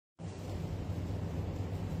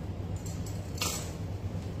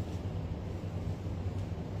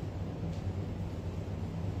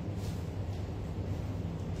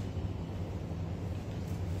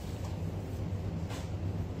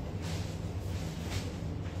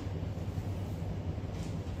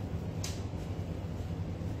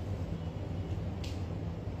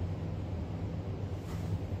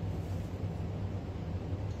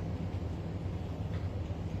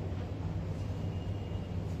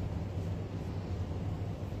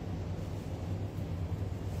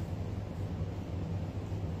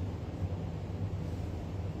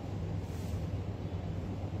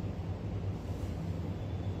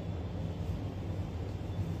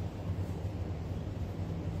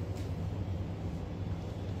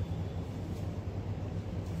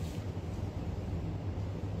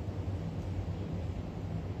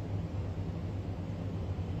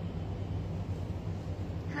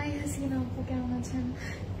হাসিনা আপু কেমন আছেন?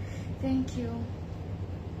 Thank you.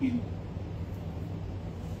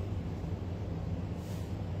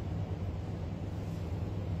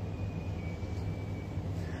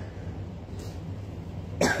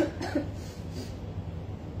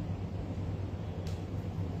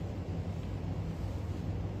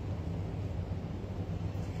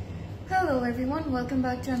 Hello everyone, welcome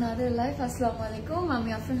back to another live. Assalamu alaikum. আমি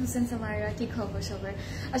আফরিন হোসেন সামাইরা। কি খবর সবার?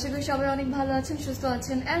 আশা করি সবাই অনেক ভালো আছেন, সুস্থ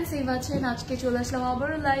আছেন এন্ড সেভ আছেন। আজকে চলে আসলাম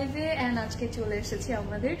আবার লাইভে এন্ড আজকে চলে এসেছি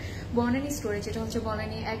আমাদের বনানী স্টোরে, যেটা হচ্ছে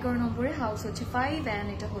বনানী 11 নম্বরে, হাউস হচ্ছে 5 এন্ড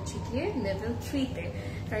এটা হচ্ছে গিয়ে লেভেল 3 তে।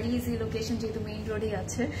 ভেরি ইজি লোকেশন, যেহেতু মেইন রোডেই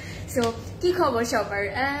আছে। সো কি খবর সবার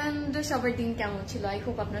এন্ড সবার দিন কেমন ছিল? আই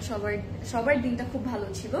হোপ আপনার সবার দিনটা খুব ভালো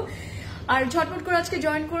ছিল। আর ঝটপট করে আজকে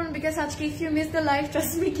জয়েন করুন, বিকজ আজকে if you miss the live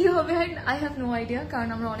trust me কি হবে আই হ্যাভ নো আইডিয়া, কারণ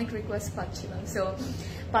আমরা অনেক রিকোয়েস্ট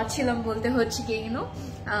পাচ্ছিলাম বলতে হচ্ছে কি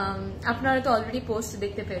আপনারা তো অলরেডি পোস্ট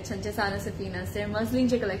দেখতে পেয়েছেন যে সাফিনাজের মজলিন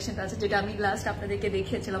যে কালেকশনটা আছে, যেটা আমি লাস্ট আপনাদেরকে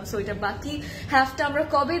দেখিয়েছিলাম। সো এটা বাকি হাফটা আমরা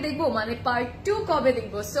কবে দেখবো, মানে পার্ট 2 কবে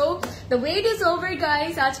দেখবো? So the wait is over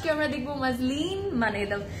guys. আজকে আমরা দেখবো মজলিন, মানে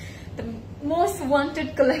the most wanted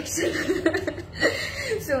collection.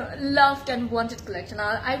 So loved and wanted collection.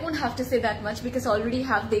 I won't have to say that much because already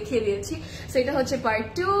have dekhe diyechi. So eta hocche part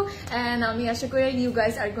 2 and ami asha kori you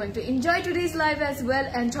guys are going to enjoy today's live as well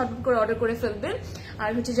and chotpot kore order kore felben. Ar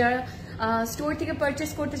hocche jara store theke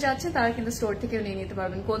purchase korte jacchen tara kintu store theke niye nite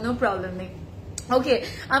parben, kono problem nei. Okay,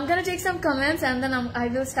 I'm gonna take some comments and then I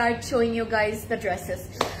will start showing you guys the dresses.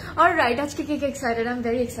 Alright, ajke ke excited? I'm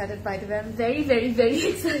very excited by the way. I'm very very very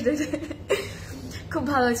excited. খুব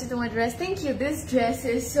ভালো আছে তোমার dress. Thank you. This dress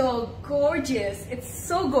is so gorgeous, it's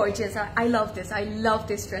so gorgeous. I love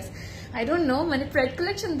this dress. I don't know, মানে prayed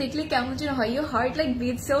collection দেখলে কেমন যেন হয়, you heart like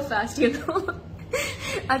bit so fast, you know.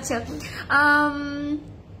 আচ্ছা,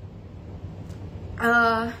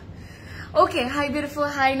 okay, hi beautiful,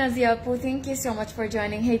 hi Nazia Apu, thank you so much for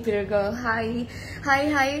joining. Hey Peter girl, hi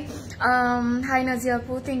Nazia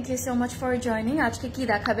Apu, thank you so much for joining. আজকে কি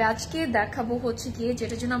দেখাবে? আজকে দেখাবো হচ্ছে কি,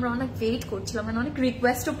 যেটার জন্য আমরা অনেক ওয়েট করছিলাম, মানে অনেক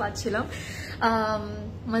রিকোয়েস্টও পাচ্ছিলাম।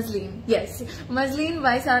 মজলিন, ইয়েস, মজলিন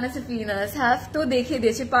বাই সাফিনাজ হ্যাভ তো দেখে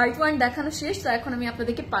দিয়েছি, পার্ট 1 দেখানো শেষ। তো এখন আমি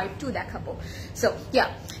আপনাদেরকে পার্ট 2 দেখাবো। So yeah,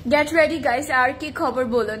 get ready guys. আর কি খবর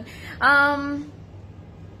বলুন?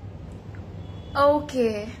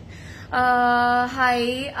 ওকে, হাই।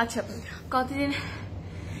 আচ্ছা, কতদিন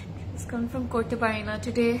কনফার্ম করতে পারি না,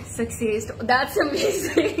 today success, that's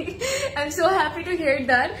amazing. I am so happy to here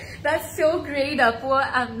that, that's so great আপু।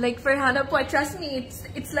 লাইক ফারহানা আপু, trust me,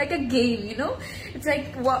 it's like a game, you know. It's like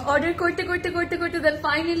order করতে দেন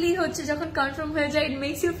ফাইনালি হচ্ছে যখন কনফার্ম হয়ে যায়, it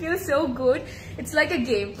makes you feel so good. It's like a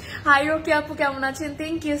game. High রোকে আপু, কেমন আছেন?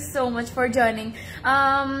 Thank you so much for joining.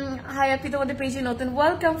 High আপি, তোমাদের পেজে নতুন,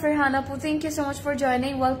 ওয়েলকাম ফারহানা আপু, thank you so much for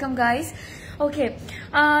joining, welcome guys. Okay,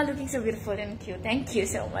 looking so beautiful and cute. Thank you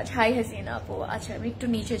so much. Hi Hasina Apu. Acha, আমি একটু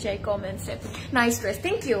নিচে যাই comments A. Nice dress.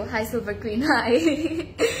 Thank you. Hi Silver Queen. Hi.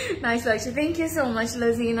 Nice লাগছে। Thank you so much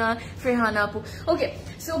Lazina, Farhana Apu. Okay,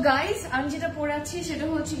 so guys, আমি যেটা পড়াচ্ছি সেটা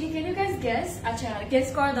হচ্ছে কি, can you guys guess? আচ্ছা, guess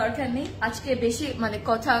করার দরকার নেই, আজকে বেশি মানে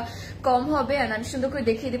কথা কম হবে আর আমি সুন্দর করে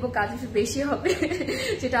দেখিয়ে দেবো, কাজ একটু বেশি হবে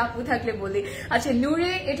যেটা আপু থাকলে বলি। আচ্ছা,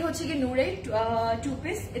 নূরে, এটা হচ্ছে কি নূরে 2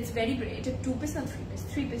 piece. It's very great. এটা 2 piece না 3 piece?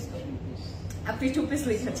 3 piece। আপনি 2 piece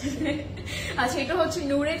লিখেছেন। আচ্ছা, এটা হচ্ছে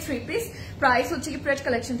নূরের 3 piece। প্রাইস হচ্ছে কি প্রেড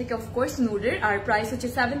কালেকশন থেকে অফকোর্স নূরের, আর প্রাইস হচ্ছে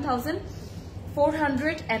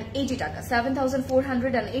 7,480 টাকা,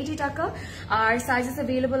 7,480 টাকা। আর সাইজেস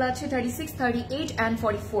অ্যাভেলেবল আছে 36, 38 and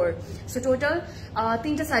 44। সো টোটাল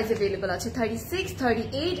 3টা সাইজ অ্যাভেলেবল আছে, 36,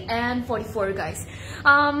 38 and 44 গাইস।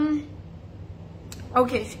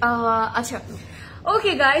 ওকে, আচ্ছা,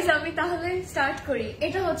 ওকে গাইজ, আমি তাহলে স্টার্ট করি।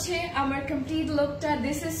 এটা হচ্ছে আমার কমপ্লিট লুকটা।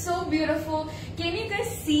 This is so beautiful. Can you guys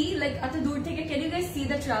C, like এত দূর থেকে can you guys C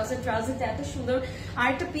the ট্রাউজারটা এত সুন্দর। আর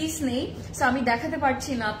একটা পিস নেই, সো আমি দেখাতে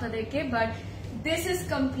পারছি না আপনাদেরকে, বাট দিস ইজ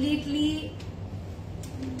কমপ্লিটলি,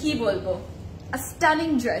 কি বলবো, a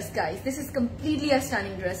stunning dress guys. This is completely a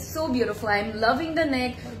stunning dress, so beautiful. I am loving the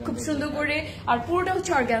neck, খুব সুন্দর করে। আর পুরোটা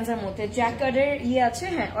হচ্ছে অর্গানজার মধ্যে, জ্যাকেটের ইয়ে আছে,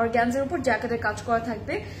 হ্যাঁ অর্গানজার উপর জ্যাকেটের কাজ করা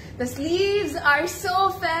থাকবে। The sleeves are so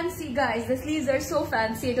fancy guys, the sleeves are so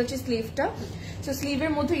fancy। এটা হচ্ছে স্লিভটা। সো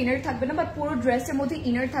স্লিভের মধ্যে ইনার থাকবে না, বাট পুরো ড্রেসের মধ্যে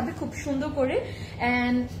ইনার থাকবে খুব সুন্দর করে।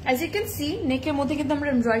 And as you can see, নেকের মধ্যে কিন্তু আমরা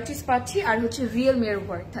এমব্রয়ডারিজ পাচ্ছি, আর হচ্ছে রিয়েল মিরর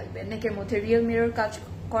ওয়ার্ক থাকবে নেকের মধ্যে, রিয়েল মিরর কাজ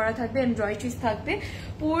করা থাকবে, এমব্রয়ডারিজ থাকবে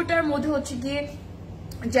পুরোটার মধ্যে। হচ্ছে গিয়ে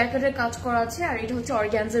জ্যাকেটের কাজ করা আছে আর এটা হচ্ছে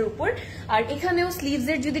অর্গানজার উপর আর এখানেও স্লিভস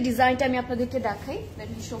এর যদি ডিজাইনটা আমি আপনাদেরকে দেখাই let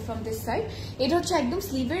me show from this side এটা হচ্ছে একদম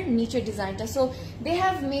স্লিভের নিচের ডিজাইনটা so they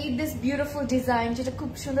have made this beautiful design যেটা খুব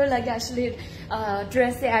সুন্দর লাগে আসলে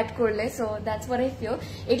ড্রেসে অ্যাড করলে so that's what I feel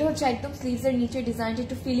এটা হচ্ছে একদম স্লিভস এর নিচের ডিজাইনটা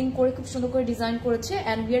একটু ফিলিং করে খুব সুন্দর করে ডিজাইন করেছে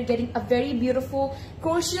and we are getting a very beautiful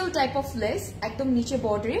ক্রোশিয়াল type of less একদম নিচে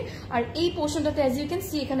বর্ডারে আর এই পোর্শনটাতে অ্যাজ ইউ ক্যান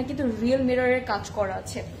সি এখানে কিন্তু রিয়েল মিররের কাজ করা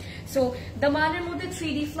আছে সো দামানের মধ্যে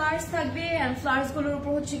 3D ফ্লাওয়ার্স থাকবে এন্ড ফ্লাওয়ার্স গুলোর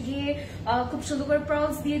উপর হচ্ছে গিয়ে খুব সুন্দর করে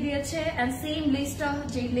পার্লস দিয়ে দিয়েছে এন্ড সেম লেসটা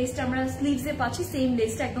যে লেসটা আমরা স্লিভস এ পাচ্ছি সেম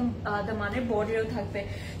লেসটা একদম দামানের বর্ডারেও থাকবে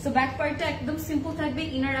সো ব্যাক পার্টটা একদম সিম্পল থাকবে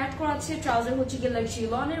ইনার অ্যাড করা আছে ট্রাউজার হচ্ছে গিয়ে লাক্সারি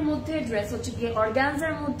লনের মধ্যে ড্রেস হচ্ছে গিয়ে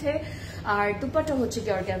অর্গানজার মধ্যে আর দুপাট্টা হচ্ছে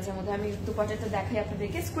গিয়ে অর্গানজার মধ্যে আমি দুপাট্টাটা দেখাই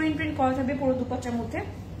আপনাদেরকে স্ক্রিন প্রিন্ট করা থাকবে পুরো দুপাট্টার মধ্যে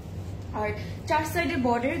আর চার সাইডের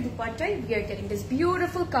border দুপাট্টায় we are getting this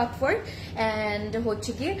beautiful cut work and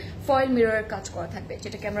হচ্ছে গিয়ে ফয়েল মিররের কাজ করা থাকবে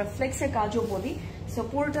যেটাকে আমরা ফ্লেক্সের কাজও বলি সো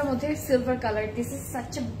পুরোটার মধ্যে silver colour this is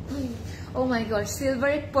such a O my god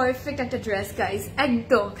সিলভারের পারফেক্ট একটা ড্রেস গাইস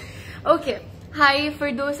একদম ওকে হাই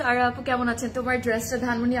ফিরদৌস আর আপু কেমন আছেন তোমার ড্রেসটা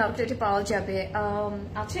ধানমন্ডি আউটলেটে পাওয়া যাবে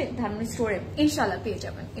আছে ধানমন্ডি স্টোরে ইনশাআল্লাহ পেয়ে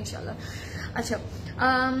যাবেন ইনশাআল্লাহ আচ্ছা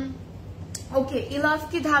ওকে ইলাফ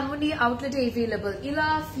কি ধানমন্ডি আউটলেটে অ্যাভেলেবল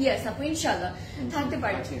ইলাফ ইয়েস আপু ইনশাআল্লাহ থাকতে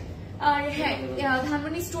পারে আর হ্যাঁ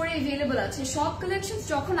ধানমন্ডি স্টোরে অ্যাভেলেবল আছে সব কালেকশনস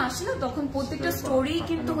যখন আসে না তখন প্রত্যেকটা স্টোরেই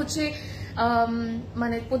কিন্তু হচ্ছে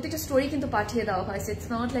মানে প্রত্যেকটা স্টোরি কিন্তু পাঠিয়ে দেওয়া হয় ইটস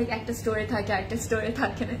নট লাইক একটা স্টোরে থাকে একটা স্টোরে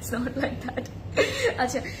থাকে না ইটস নট লাইক দ্যাট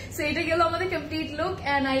আচ্ছা সো এটা গেল আমাদের complete look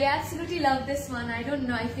and I absolutely love this one I don't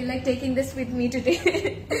know I feel like taking this with me today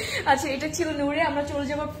আচ্ছা এটা ছিল নূরে আমরা চলে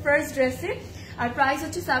যাবো ফার্স্ট ড্রেসে আর প্রাইস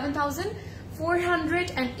হচ্ছে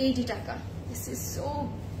 7,480 টাকা this is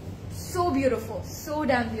so beautiful so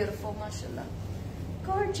damn beautiful mashallah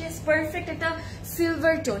gorgeous perfect একটা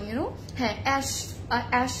silver tone you know হ্যাঁ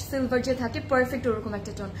ash silver যে থাকে perfect ওরকম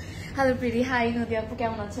একটা টোন hello pretty hi নদী আপু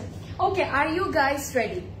কেমন আছেন okay are you guys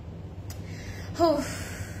ready oh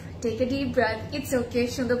take a deep breath it's okay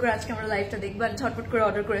সুন্দর করে আজকে আমরা লাইভটা দেখব আর ঝটপট করে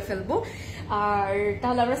অর্ডার করে ফেলবো আর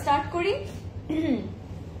তাহলে আমরা স্টার্ট করি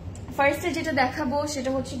ফার্স্টে যেটা দেখাবো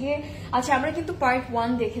সেটা হচ্ছে গিয়ে আচ্ছা আমরা কিন্তু পার্ট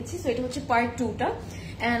 1 দেখেছি সো এটা হচ্ছে পার্ট 2টা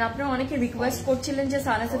এন্ড আপনারা অনেকে রিকোয়েস্ট করছিলেন যে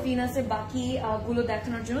সাফিনাজের বাকি গুলো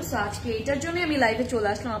দেখানোর জন্য সো আজকে এটার জন্য আমি লাইভে চলে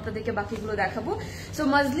আসলাম আপনাদেরকে বাকিগুলো দেখাবো সো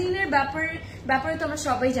মজলিনের ব্যাপারে তো আমরা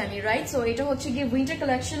সবাই জানি রাইট সো এটা হচ্ছে গিয়ে winter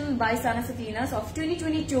collection by Safinaz of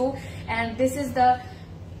 2022 and this is the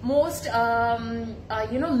most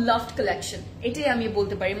loved collection এটাই আমি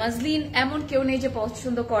বলতে পারি মজলিন এমন কেউ নেই যে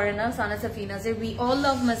পছন্দ করে না সাফিনাজের উই অল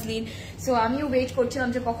লাভ মজলিন সো আমিও ওয়েট করছিলাম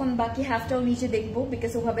যে কখন বাকি হাফটাও নিচে দেখবো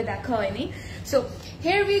বিকজ ওভাবে দেখা হয়নি সো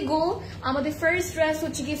হিয়ার উই গো আমাদের ফার্স্ট ড্রেস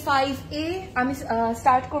হচ্ছে কি 5A আমি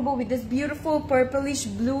স্টার্ট করবো with this beautiful purplish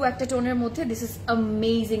blue একটা টোনের মধ্যে this is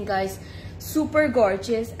amazing guys super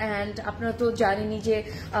gorgeous and আপনারা তো জানেনই যে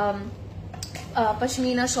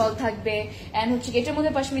পশমিনা শল থাকবে এন্ড হচ্ছে এটার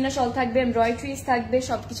মধ্যে পশমিনা শল থাকবে এমব্রয়ডারিজ থাকবে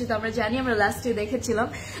সবকিছু তো আমরা জানি আমরা লাস্টে দেখেছিলাম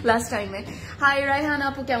লাস্ট টাইমে হাই রায়হান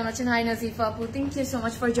আপু কেমন আছেন হাই নাজিফা আপু thank you so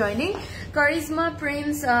much for joining charisma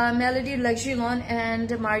Prince melody luxury loan and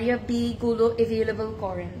Maria B গুলো অ্যাভেলেবল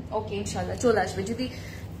করেন ওকে ইনশাআল্লাহ চলে আসবে যদি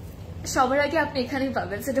সবার আগে আপনি এখানেই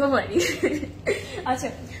পাবেন সেটাও মারি আচ্ছা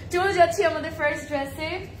চলে যাচ্ছি আমাদের ফার্স্ট ড্রেসে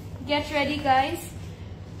get ready guys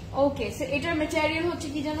okay so এটার ম্যাটেরিয়াল হচ্ছে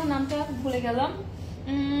কি জানো নামটা ভুলে গেলাম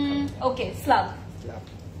ওকে স্লাব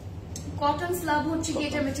কটন স্লাব হচ্ছে কি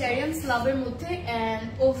এটা ম্যাটেরিয়াল স্লাবের মধ্যে এন্ড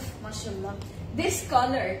ওফ মাশাআল্লাহ দিস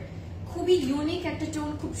কালার খুবই ইউনিক একটা টোন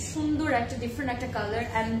খুব সুন্দর একটা ডিফারেন্ট একটা colour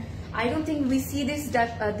and I don't think we see this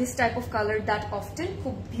type of color that often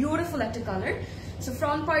খুব বিউটিফুল একটা কালার সো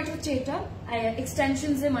ফ্রন্ট পার্ট হচ্ছে এটা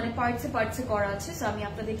এক্সটেনশনস এ মানে পার্টসে করা আছে সো আমি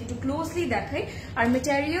আপনাদেরকে একটু ক্লোজলি দেখাই আর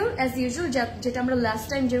ম্যাটেরিয়াল অ্যাজ ইউজুয়াল যেটা আমরা লাস্ট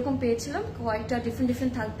টাইম যেরকম পেয়েছিলাম কয়েকটা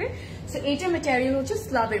ডিফারেন্ট থাকবে সো এটা ম্যাটেরিয়াল হচ্ছে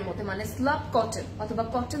স্লাবের মধ্যে মানে স্লাব কটন অথবা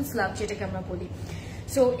কটন স্লাব যেটাকে আমরা বলি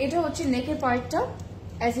সো এটা হচ্ছে নেকের পার্টটা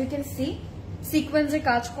অ্যাজ ইউ ক্যান সি সিকোয়েন্সের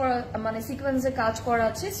কাজ করা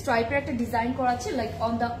আছে স্ট্রাইপের একটা ডিজাইন করা আছে like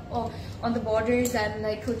on the borders and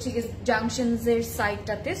like হচ্ছে জাংশনস এর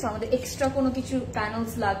সাইডটাতে সো আমাদের এক্সট্রা কোনো কিছু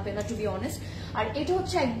প্যানেলস লাগবে না টু বি অনেস্ট আর এটা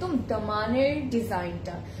হচ্ছে একদম দামানের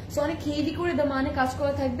ডিজাইনটা সো অনেক হেভি করে দামানে কাজ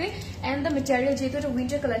করা থাকবে এন্ড দ্য ম্যাটেরিয়াল যেহেতু এটা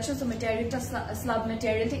উইন্টার কালেকশন সো ম্যাটেরিয়ালটা স্লাব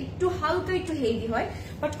ম্যাটেরিয়ালটা একটু হালকা একটু হেভি হয়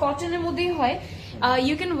বাট কটনের মধ্যেই হয়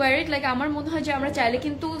you can wire it like আমার মনে হয় যে আমরা চাইলে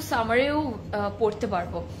কিন্তু সামারেও পরতে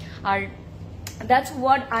পারবো আর that's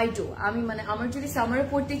what I do আমি মানে আমার যদি সামারে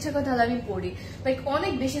পড়তে ইচ্ছা করে তাহলে আমি পড়ি লাইক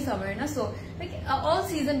অনেক বেশি সামারে না so like all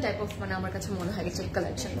season type of মানে আমার কাছে মনে হয় গেছে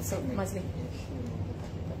কালেকশন সো মজলিন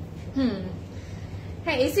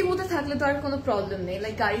হ্যাঁ এসি মধ্যে থাকলে তো আর কোনো প্রবলেম নেই,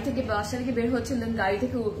 লাইক গাড়ি থেকে বাসা থেকে বের হচ্ছেন দেন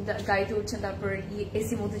গাড়িতে উঠছেন তারপর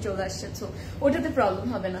এসি মধ্যে চলে আসছেন, সো ওটাতে প্রবলেম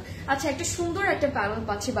হবে না। আচ্ছা একটা সুন্দর একটা প্যানেল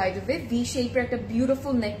পাচ্ছি বাই দ্য ওয়ে, ভি শেপের একটা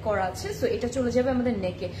বিউটিফুল নেক করা আছে, সো এটা চলে যাবে আমাদের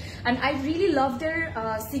নেকে। And I really love there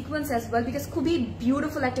sequence as well because খুবই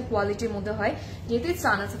বিউটিফুল একটা কোয়ালিটির মধ্যে হয়, যেহেতু ইটস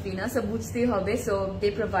সাফিনা সো বুঝতেই হবে, so they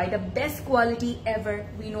provide the best quality ever,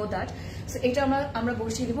 we know that. So এটা আমরা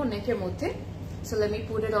বসিয়ে দিব নেকের মধ্যে। So let me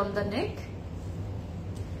put it on the neck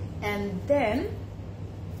and then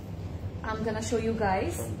I'm gonna show you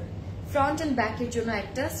guys front and back এর জন্য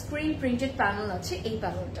একটা screen printed panel আছে, এই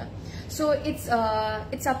প্যানেলটা। so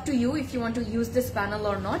it's up to you if you want to use this panel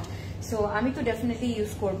or not, so আমি তো definitely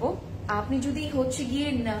use করব। আপনি যদি হচ্ছে গিয়ে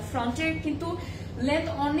ফ্রন্টের কিন্তু লেন্থ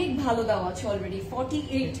অনেক ভালো দেওয়া আছে অলরেডি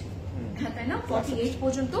 48, হ্যাঁ তাই না, 48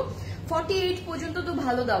 পর্যন্ত তো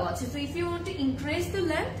ভালো দেওয়া আছে, so if you want to increase the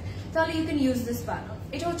length তাহলে you can use this panel।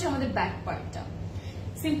 এটা হচ্ছে আমাদের ব্যাক পার্টটা,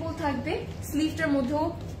 সিম্পল থাকবে, স্লিভটার মধ্যেও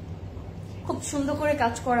খুব সুন্দর করে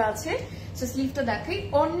কাজ করা আছে। সো স্লিভটা দেখাই,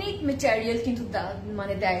 অনেক মেটেরিয়াল কিন্তু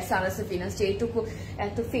মানে দেয় সাফিনাজ, যেহেতু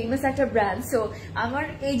এত ফেমাস একটা ব্র্যান্ড, সো আমার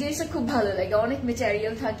এই জিনিসটা খুব ভালো লাগে, অনেক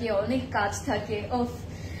মেটেরিয়াল থাকে, অনেক কাজ থাকে।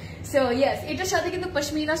 সো ইয়েস, এটার সাথে কিন্তু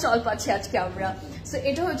পশমিনা শল পাচ্ছি আজকে আমরা। সো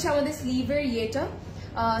এটা হচ্ছে আমাদের স্লিভের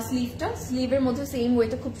স্লিভের মধ্যে সেম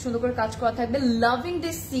ওয়েতে খুব সুন্দর করে কাজ করা থাকবে। Loving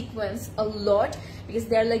this sequence a lot because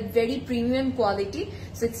they are like very premium quality,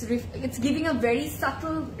 so it's giving a very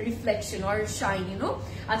subtle reflection or shine, you know.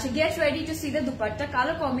 Acha get ready to see the dupatta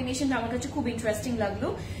color combination ta amar kache khub interesting laglo।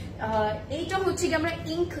 এইটা হচ্ছে কি আমরা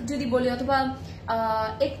ink যদি বলি অথবা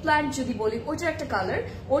egg plant যদি বলি, ওটার একটা কালার,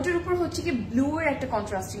 ওটার উপর হচ্ছে কি ব্লু এর একটা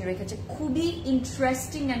কন্ট্রাস্টিং রেখেছে, খুবই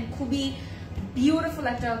ইন্টারেস্টিং এন্ড খুবই বিউটিফুল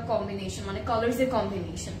একটা কম্বিনেশন, মানে কালার্স এর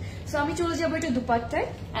কম্বিনেশন। সো আমি চলে যাবো এটা দুপাট্টায়,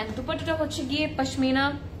 এন্ড দুপাট্টাটা হচ্ছে গিয়ে পশমিনা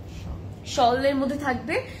শলের মধ্যে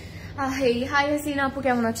থাকবে। হাই হাসিনা আপু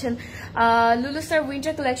কেমন আছেন? লুলু স্টার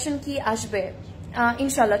উইন্টার কালেকশন কি আসবে?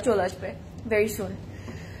 ইনশাল্লাহ চলে আসবে very soon.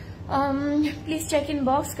 Please check in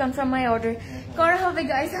box, confirm my order. করা হবে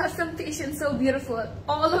guys, have some patience, so beautiful.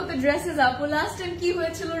 All of the dresses আপু last time কি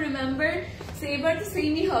হয়েছিল remember? So এবার তো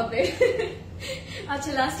সেমই হবে। আচ্ছা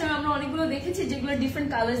লাস্ট টাইম আমরা অনেকগুলো দেখেছি যেগুলো ডিফারেন্ট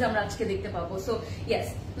কালার্স আমরা আজকে দেখতে পাবো। So yes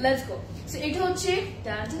let's go. So এটা হচ্ছে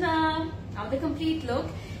আমাদের কমপ্লিট লুক।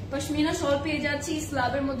 পশমিনা শল পেয়ে যাচ্ছি,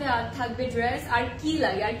 স্লাবের মধ্যে আর থাকবে ড্রেস, আর কি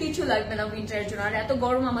লাগে, আর কিছু লাগবে না উইন্টারের জন্য। আর এত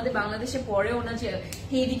গরম আমাদের বাংলাদেশে পরেও না যে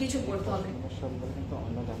হেভি কিছু পড়তে হবে।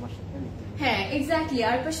 হ্যাঁ এক্স্যাক্টলি,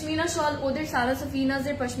 আর পশমিনা শল ওদের সাফিনাজ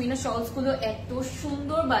এর পশমিনা শলস গুলো এত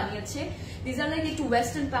সুন্দর বানিয়েছে। These are like একটু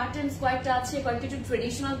ওয়েস্টার্ন প্যাটার্নস কয়েকটা আছে, কয়েকটা একটু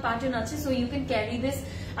ট্রেডিশনাল প্যাটার্ন আছে, so you can carry this.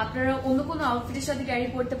 আপনারা অন্য কোনো আউটফিটের সাথে ক্যারি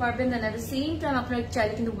করতে পারবেন, দেন এট দ্য সেম টাইম আপনারা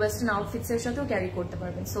চাইলে কিন্তু ওয়েস্টার্ন আউটফিটস এর সাথেও ক্যারি করতে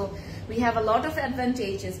পারবেন। So we have a lot of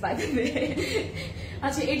advantages by the way.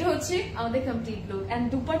 আচ্ছা এটা হচ্ছে আমাদের কমপ্লিট লুক, এন্ড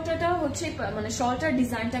দুপাট্টাটা হচ্ছে মানে শলটার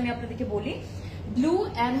ডিজাইনটা আমি আপনাদেরকে বলি, ব্লু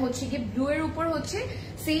এন্ড হচ্ছে গিয়ে ব্লু এর উপর হচ্ছে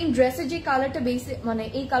সেম ড্রেসের যে কালারটা বেসে, মানে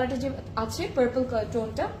এই কালারটা যে আছে পার্পল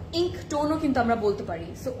টোনটা, ইঙ্ক টোনও কিন্তু আমরা বলতে পারি।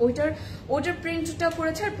 সো ওটার প্রিন্টটা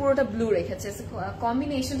করেছে আর পুরোটা ব্লু রেখেছে,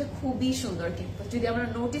 কম্বিনেশনটা খুবই সুন্দর কিন্তু যদি আমরা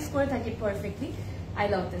নোটিস করে থাকি perfectly. I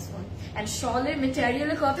love this one. And শলের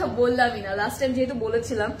মেটেরিয়ালের কথা বললামই না, লাস্ট টাইম যেহেতু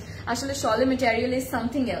বলেছিলাম, আসলে শলের material is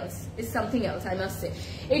something else I must say।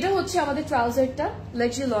 এটা হচ্ছে আমাদের ট্রাউজারটা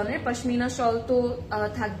লাক্সারি লনের, পশমিনা শল তো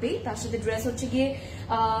থাকবেই, তার সাথে ড্রেস হচ্ছে গিয়ে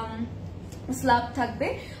স্লাব থাকবে,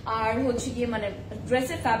 আর হচ্ছে গিয়ে মানে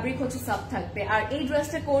ড্রেসের ফ্যাব্রিক হচ্ছে সাব থাকবে। আর এই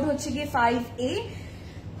ড্রেসটার কোড হচ্ছে গিয়ে 5A।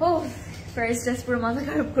 ও ফার্স্ট ড্রেস পুরো মাথা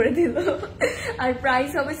খারাপ করে দিল। আর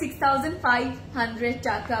প্রাইস হবে 6500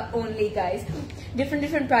 টাকা অনলি গাইস।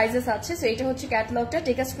 ডিফারেন্ট প্রাইসেস আছে। সো এটা হচ্ছে ক্যাটালগটা,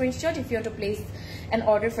 take a screenshot if you have to place an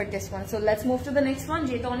order for this one. So let's move to the next one,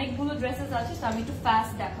 যেহেতু অনেকগুলো ড্রেসেস আছে তো আমি একটু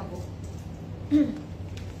ফাস্ট দেখাবো।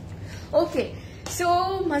 ওকে, সো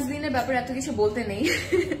মজলিনের ব্যাপারে এত কিছু বলতে নেই,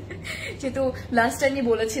 যেহেতু লাস্ট টাইমই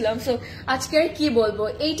বলেছিলাম। সো আজকে আর কি বলবো,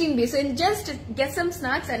 18B। So just get some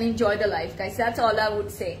snacks and enjoy the life guys, that's all I would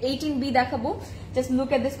say. 18B দেখাবো, just look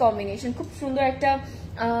at this combination, খুব সুন্দর একটা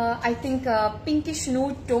I think pinkish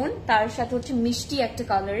nude tone, তার সাথে হচ্ছে মিষ্টি একটা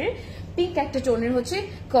কালারের পিঙ্ক একটা টোনের হচ্ছে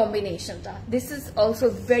কম্বিনেশনটা। This is also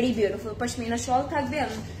very beautiful. Pashmina শল থাকবে,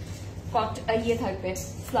 ইয়ে থাকবে,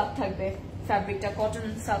 স্লাব থাকবে, ফ্যাব্রিকটা কটন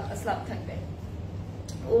স্লাব থাকবে।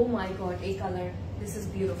 Oh my god, এই colour, this is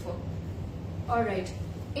beautiful. Alright,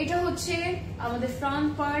 এটা হচ্ছে আমাদের front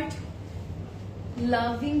part.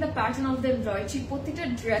 Loving the pattern of the embroidery, প্রত্যেকটা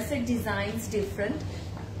ড্রেসের designs different,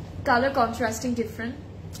 colour contrasting different,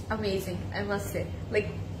 amazing I must say. Like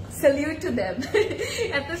salute to them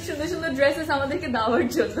এত সুন্দর সুন্দর ড্রেসেস আমাদেরকে দেওয়ার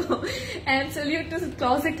জন্য, and salute to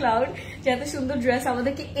Closet Cloud যে এত সুন্দর ড্রেস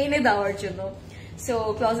আমাদেরকে এনে দেওয়ার জন্য। সো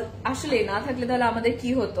ক্লোজেট আসলে না থাকলে তাহলে আমাদের কি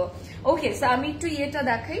হতো। ওকে, সো আমি একটু ইয়েটা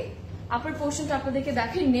দেখাই, আপার পোর্শনটা আপনাদেরকে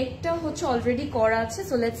দেখাই। নেকটা হচ্ছে অলরেডি করা আছে,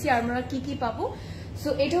 সো লেটস সি আমরা কি কি পাবো। সো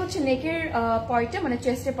এটা হচ্ছে নেকের পার্টটা, মানে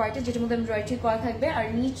চেস্টের পার্টটা, যেটার মধ্যে এমব্রয়ডারি করা থাকবে। আর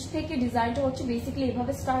নিচ থেকে ডিজাইনটা হচ্ছে বেসিক্যালি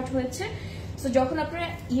এভাবে স্টার্ট হয়েছে। সো যখন আপনারা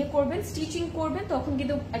ইয়ে করবেন, স্টিচিং করবেন, তখন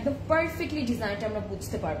কিন্তু একদম পারফেক্টলি ডিজাইনটা আমরা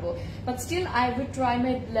বুঝতে পারবো। But still I will try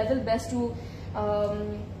my level best to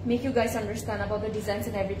make you guys understand about the designs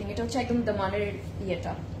and everything. এটা হচ্ছে একদম দামানের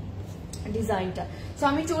ইয়েটা, ডিজাইনটা। সো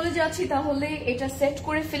আমি চলে যাচ্ছি তাহলে এটা সেট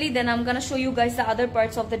করে ফেলি, then I am gonna show you guys the other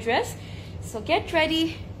parts of the dress. So get ready.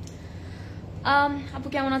 আপু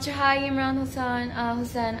কেমন আছে? হাই ইমরান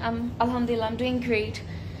হোসেন। আলহামদুলিল্লাহ, আই এম ডুইং গ্রেট।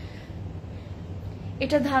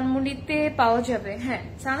 এটা ধানমন্ডিতে পাওয়া যাবে। হ্যাঁ,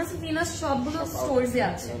 সাফিনাজ সবগুলো স্টোরসে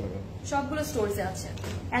আছে, সবগুলো স্টোরসে আছে।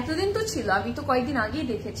 এতদিন তো ছিল, আমি তো কয়েকদিন আগেই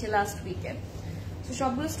দেখেছি, লাস্ট উইকে। তো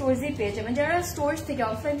সবগুলো স্টোরসেই পেয়ে যাবেন। যারা স্টোরস থেকে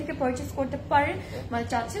অফলাইন থেকে পারচেস করতে পারেন মানে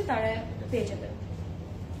চাচ্ছেন, তারা পেয়ে যাবেন।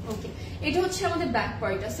 ওকে, এটা হচ্ছে আমাদের ব্যাক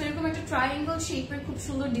পার্টটা। সো এরকম একটা ট্রায়াঙ্গেল শেপের খুব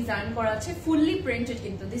সুন্দর ডিজাইন করা আছে, ফুললি প্রিন্টেড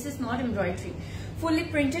কিন্তু, this is not embroidery, fully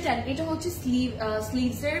printed. And এটা হচ্ছে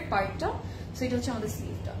স্লিভস এর পার্টটা। সো এটা হচ্ছে আমাদের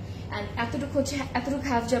স্লিভটা। অ্যান্ড এতটুকু হচ্ছে, এতটুকু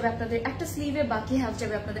হ্যাভ যাবে আপনাদের একটা স্লিভে, বাকি হ্যাভ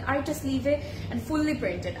যাবে আপনাদের আরেকটা স্লিভে, and fully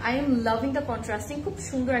printed. I am loving the contrasting, খুব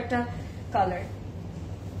সুন্দর একটা কালার,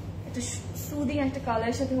 একটা সুদিং একটা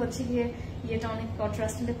কালারের সাথে হচ্ছে গিয়ে ইয়েটা অনেক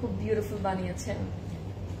কন্ট্রাস্টিংটা খুব বিউটিফুল বানিয়েছে।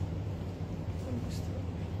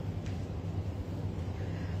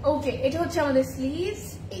 ওকে, এটা হচ্ছে আমাদের স্লিভস।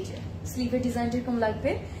 এই যে স্লিভের ডিজাইনটা এরকম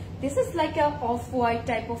লাগবে। This is like a off white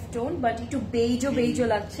type of tone, but একটু বেইজো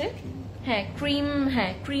লাগছে। হ্যাঁ, ক্রিম,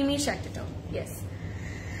 হ্যাঁ ক্রিমিশ একটা টোন। ইয়েস।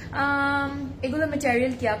 এগুলো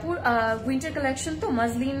ম্যাটেরিয়াল কি আপু? উইন্টার কালেকশন তো,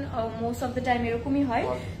 মাজলিন মোস্ট অফ দ্য টাইম এরকমই হয়।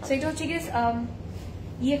 সেটা হচ্ছে গিয়ে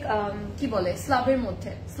ইয়ে কি বলে, স্লাবের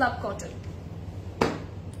মধ্যে, স্লাব কটন।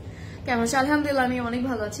 কেমন আছে? আলহামদুলিল্লাহ, আমি অনেক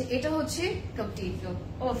ভালো আছি। এটা হচ্ছে কমপ্লিট লুক।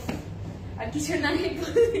 ওফ, আর কিছু নাই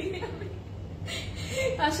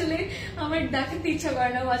আসলে আমার দেখাতে ইচ্ছা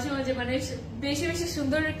করে না মাঝে মাঝে, মানে বেশি বেশি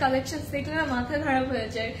সুন্দর কালেকশন দেখলে না মাথা খারাপ হয়ে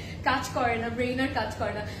যায়, কাজ করে না, ব্রেইন আর কাজ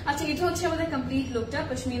করে না। আচ্ছা, এটা হচ্ছে আমাদের কমপ্লিট লুকটা।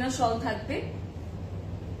 পশমিনা শল থাকবে।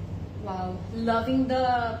 Wow, loving the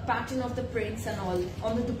pattern of the prints and all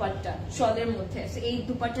on the dupatta, শলের মধ্যে। এই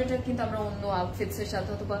দুপাট্টাটা কিন্তু আমরা অন্য আউটফিটস এর সাথে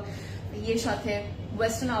অথবা ইয়ের সাথে,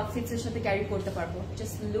 ওয়েস্টার্ন আউটফিটস এর সাথে ক্যারি করতে পারবো।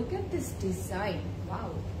 Just look at this design,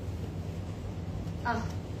 wow,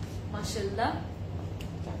 মাশাআল্লাহ,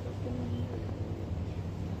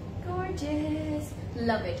 gorgeous,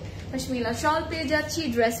 love it. পশমিনা শল পেয়ে যাচ্ছি,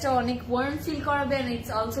 ড্রেসটা অনেক ওয়ার্ম ফিল করাবে, and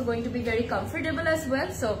it's also going to be very comfortable as well.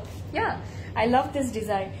 So yeah, I love this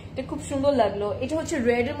design. এটা খুব সুন্দর লাগলো। এটা হচ্ছে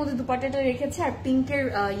রেড এর মধ্যে দুপাট্টাটা রেখেছে আর পিঙ্কের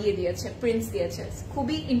ইয়ে দিয়েছে, প্রিন্টস দিয়েছে।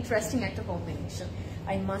 খুবই ইন্টারেস্টিং একটা combination,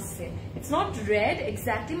 I must say. It's not red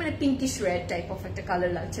exactly, মানে পিঙ্কিশ রেড টাইপ অফ একটা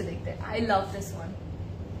কালার লাগছে দেখতে। I love this one.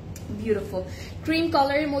 Beautiful cream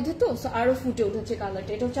কালারের মধ্যে তো, সো আরো ফুটে উঠেছে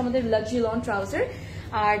কালারটা। এটা হচ্ছে আমাদের luxury loan trouser.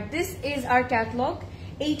 R this is R catalogue.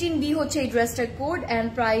 18B হচ্ছে এই ড্রেসটার কোড, এন্ড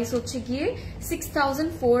প্রাইস হচ্ছে গিয়ে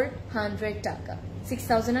 6,400 টাকা,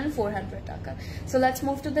 6,400 টাকা। So let's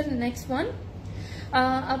move to the next one.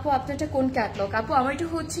 আপু আপনারটা কোন ক্যাটালগ? আপু আমার এটা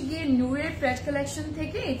হচ্ছে গিয়ে নূরের প্রেড কালেকশন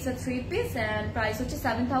থেকে। It's a 3 piece and price হচ্ছে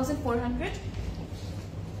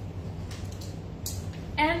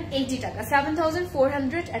 7,480 টাকা,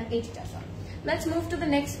 7,480 টাকা। Let's move to the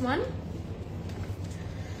next one.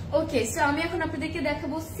 Okay, so আমি এখন আপনাদেরকে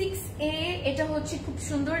দেখাবো 6A। এটা হচ্ছে খুব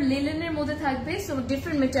সুন্দর লিলেনের মধ্যে থাকবে। সো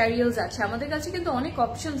ডিফারেন্ট ম্যাটেরিয়ালস আছে আমাদের কাছে, কিন্তু অনেক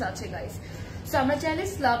অপশনস আছে গাইস। সো আমরা চাইলে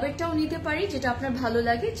স্লাবেরটাও নিতে পারি, যেটা আপনার ভালো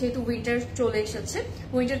লাগে, যেহেতু উইন্টার চলে এসেছে।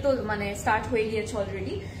 উইন্টার তো মানে স্টার্ট হয়ে গিয়েছে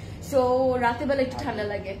অলরেডি। সো রাতে বেলা একটু ঠান্ডা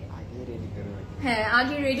লাগে, হ্যাঁ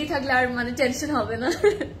আগে রেডি থাকলে আর মানে টেনশন হবে না।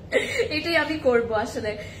 এটাই আমি করবো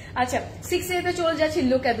আসলে। আচ্ছা, 6A তে চলে যাচ্ছি।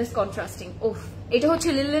 Look at this contrasting. ওফ, এটা হচ্ছে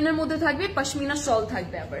লিলেনের মধ্যে থাকবে, পশমিনা শল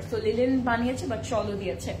থাকবে আবার। তো লিলেন বানিয়েছে বাট শলও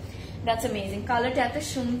দিয়েছে। That's amazing. কালারটা এত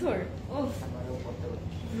সুন্দর। ওফ,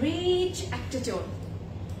 রিচ একটা টোন,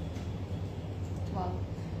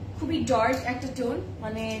 খুবই ডার্ক একটা টোন,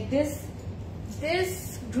 মানে দিস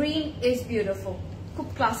গ্রিন ইজ বিউটিফুল। খুব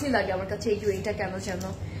ক্লাসি লাগে আমার কাছে এই গ্রিনটা, কেন যেন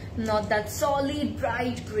not that solid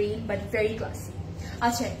bright green but very classy.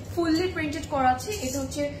 আচ্ছা, ফুললি প্রিন্টেড করা আছে। এটা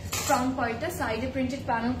হচ্ছে ফ্রন্ট পার্টটা, সাইডে প্রিন্টেড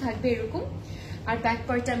প্যানেল থাকবে এরকম। আর ব্যাক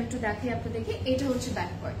পার্টটা আমি একটু দেখাই আপনাদেরকে। এটা হচ্ছে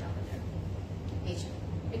ব্যাক পার্ট আমাদের, এই যে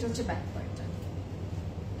এটা হচ্ছে ব্যাক পার্টটা।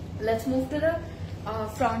 Let's move to the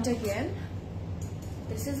front again.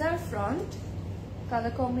 This is our front.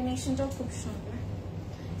 Colour কম্বিনেশনটাও খুব সুন্দর।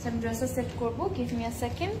 আমি ড্রেসটা সেট করবো, give me a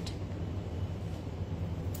second.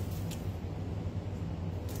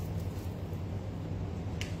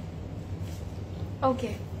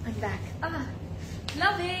 Okay, I'm back.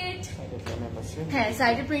 লাভ ইট। হ্যাঁ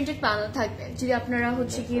সাইডে প্রিন্টেড প্যানেল থাকবে যদি আপনারা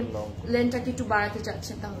হচ্ছে কি লেন্থটাকে একটু বাড়াতে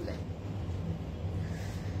চাচ্ছেন তাহলে।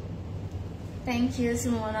 থ্যাংক ইউ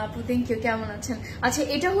সুমনা আপু, থ্যাংক ইউ। কেমন আছেন? আচ্ছা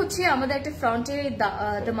এটা হচ্ছে আমাদের একটা ফ্রন্টে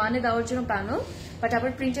মানে দেওয়ার জন্য প্যানেল, বাট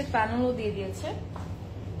আবার প্রিন্টেড প্যানেলও দিয়ে দিয়েছে।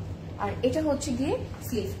 আর এটা হচ্ছে গিয়ে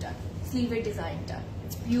স্লিভটা, স্লিভের ডিজাইনটা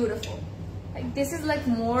it's beautiful. Like this is like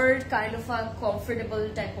more kind of a comfortable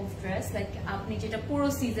type of dress, like আপনি যেটা পুরো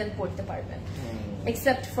সিজন পরতে পারবেন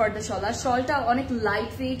except for the shawl। আর শলটা অনেক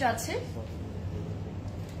লাইট ওয়েট আছে।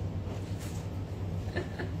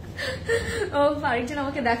 ও আরেকজন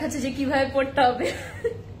আমাকে দেখাচ্ছে যে কিভাবে পরতে হবে।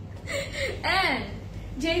 এন্ড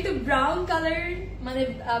যেহেতু ব্রাউন কালার মানে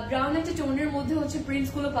ব্রাউন একটা টোনের মধ্যে হচ্ছে প্রিন্টস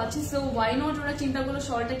গুলো পাচ্ছি, সো ওয়াই নট ওরা চিন্তা করলো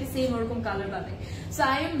শলটাকে সেম ওরকম কালার বানায়। So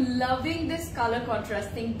I am loving this colour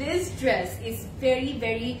contrasting. This dress is very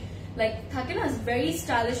very like থাকে না very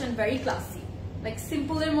stylish and very classy, like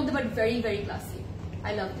simple এর মধ্যে but very very classy.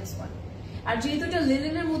 I love this one. আর যেহেতু এটা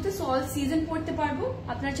লিনেনের মধ্যে সো অল সিজন পড়তে পারবো।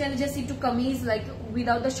 আপনার চাইলে জাস্ট একটু কামিজ লাইক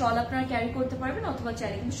উইদাউট দ্য শল আপনারা ক্যারি করতে পারবেন, অথবা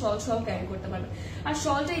চাইলে কিন্তু শল সহ ক্যারি করতে পারবেন। আর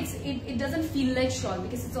শলটা it doesn't feel like shall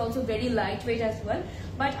because it's also very light weight as well,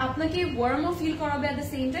 but আপনাকে ওয়ার্মও ফিল করাবে at the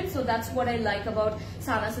same time. So that's what I like about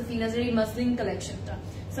সানা সাফিনাজের এই মাসলিন কালেকশনটা।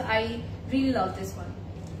 So I really love this one.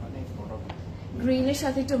 গ্রিনের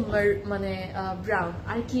সাথে একটু মানে brown,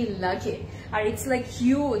 আর কি লাগে। আর it's like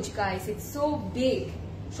huge guys, it's so big.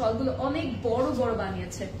 শলগুলো অনেক বড় বড়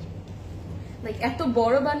বানিয়েছে, লাইক এত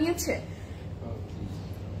বড় বানিয়েছে।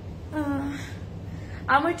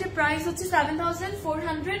 আমারটা প্রাইস হচ্ছে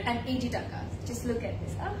 7,480 টাকা। জাস্ট লুক এট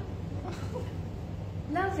দিস,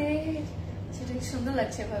 লাভ ইট। সেটা কি সুন্দর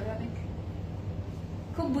লাগছে ভাবে, অনেক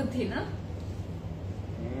খুব বুদ্ধি না?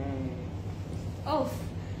 ওফ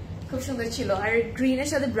খুব সুন্দর ছিল। আর গ্রিনের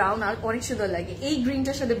সাথে ব্রাউন আর অনেক সুন্দর লাগে। এই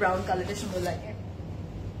গ্রিনটার সাথে ব্রাউন কালারটা সুন্দর লাগে।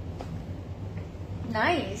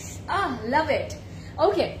 নাইস, লাভ ইট।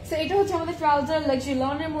 ওকে, সো এটা হচ্ছে আমাদের ট্রাউজার লাক্সারি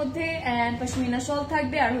লনের মধ্যে এন্ড পশমিনা শল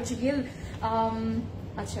থাকবে। আর হচ্ছে গিয়ে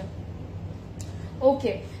আচ্ছা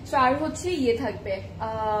ওকে, সো আর হচ্ছে ইয়ে থাকবে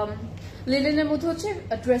লিনেনের মধ্যে হচ্ছে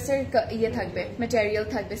ড্রেসের ইয়ে থাকবে, ম্যাটেরিয়াল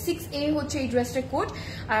থাকবে। 6A হচ্ছে এই ড্রেসটার কোড।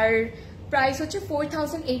 আর প্রাইস হচ্ছে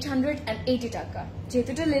 4,880 টাকা। যেহেতু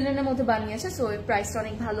এটা লিনেনের মধ্যে বানিয়েছে সো প্রাইসটা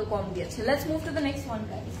অনেক ভালো কম দিয়েছে। Let's move to the next one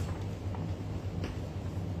guys.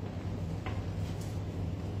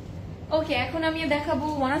 ওকে, এখন আমি দেখাবো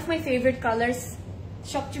one of my favourite colours,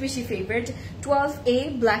 সবচেয়ে বেশি ফেভারিট 12A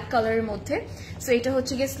ব্ল্যাক কালারের মধ্যে। সো এটা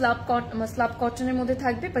হচ্ছে গিয়ে স্লাব কটনের মধ্যে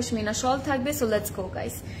থাকবে, পশমিনা শল থাকবে। So let's go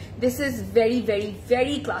guys, this is very very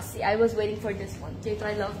very classy. I was waiting for this one, যেহেতু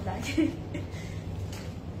আই লাভ ব্ল্যাক।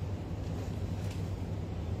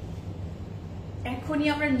 এখনই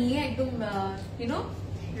আমরা নিয়ে একদম ইউনো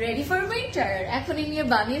রেডি ফর উইন্টার, এখনই নিয়ে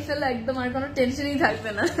বানিয়ে ফেলে একদম আর কোনো টেনশনই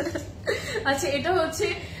থাকবে না। আচ্ছা এটা হচ্ছে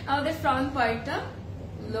আমাদের ফ্রন্ট পার্টটা।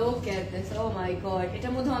 Look at this, oh my god,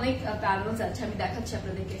 এটার মধ্যে অনেক প্যাটার্নস আছে, আমি দেখাচ্ছি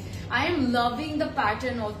আপনাদেরকে। I am loving the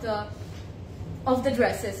pattern of the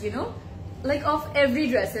dresses, you know, like of every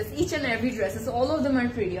dresses, each and every dresses, all of them are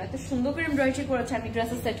pretty. এত সুন্দর করে এমব্রয়ডারি করেছে। আমি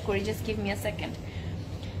ড্রেসেস সেট করি, just give me a second.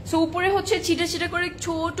 So উপরে হচ্ছে ছিটা ছিটা করে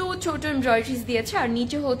ছোট ছোট এমব্রয়ডারিজ দিয়েছে, আর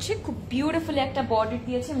নিচে হচ্ছে খুব বিউটিফুলি একটা বর্ডার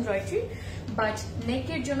দিয়েছে এমব্রয়ডারি। বাট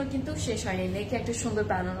নেকের জন্য কিন্তু শেষ হয়নি, নেকে একটা সুন্দর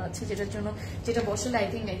প্যানেল আছে যেটার জন্য যেটা বসলে I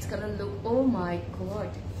think next colour look, O my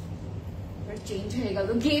god change হয়ে গেল,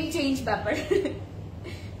 গেম চেঞ্জ ব্যাপার।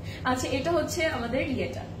 আচ্ছা এটা হচ্ছে আমাদের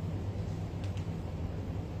ইয়েটা,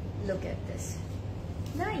 look at this,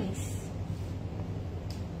 nice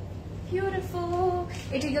beautiful.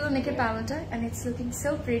 এটা গেল নেকের প্যানেলটা and it's looking so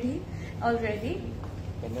pretty already.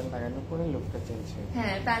 Panel লাগানোর পরে লুকটা চেঞ্জ হয়ে গেল।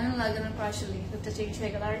 হ্যাঁ প্যানেল লাগানোর পর আসলে লুকটা চেঞ্জ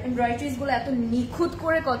হয়ে গেল। আর এমব্রয়ডারিজ গুলো এত নিখুঁত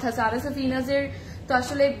করে কথা, সারা সাফিনাজের তো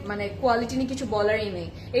আসলে মানে কোয়ালিটি নিয়ে কিছু বলারই নেই।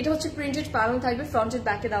 এটা হচ্ছে প্রিন্টেড প্যানেল থাকবে ফ্রন্টের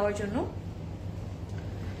ব্যাকে দেওয়ার জন্য।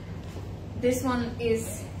 This one is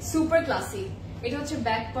super classy. এটা হচ্ছে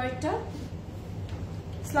ব্যাক পার্টটা।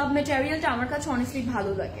 স্লাব ম্যাটেরিয়ালটা আমার কাছে অনেস্টলি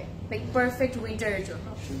ভালো লাগে, লাইক পারফেক্ট উইন্টারের জন্য,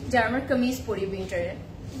 যার আমার কামিজ পরি উইন্টারে,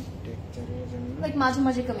 লাইক মাঝে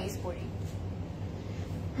মাঝে কামিজ পরি।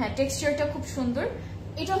 হ্যাঁ টেক্সচারটা খুব সুন্দর।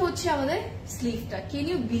 এটা হচ্ছে আমাদের স্লিভটা। ক্যান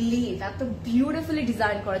ইউ বিলিভ এত বিউটিফুলি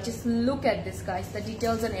ডিজাইন করা? Just look at this guys, the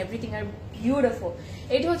details and everything R beautiful.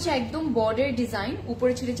 এটা হচ্ছে একদম বর্ডার ডিজাইন,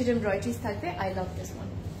 উপরে ছোট ছোট এমব্রয়ডারিজ থাকবে। I love this one.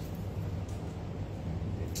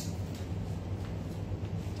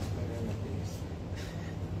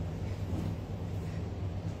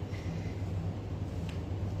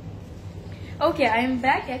 Okay I am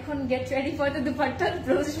back. এখন get ready for the dupatta.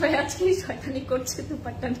 রোজ ভাই আজকে শয়তানি করছে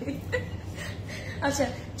দুপাট্টা নিয়ে। আচ্ছা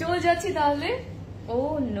চলে যাচ্ছি তাহলে। ও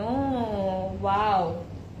no, wow,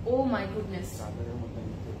 O my goodness.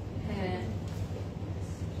 হ্যাঁ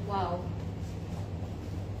Wow.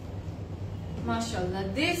 Mashallah,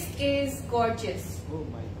 this is gorgeous. Oh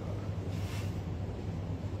my god.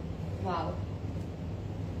 Wow.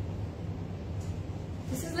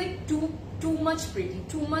 This is like too much pretty.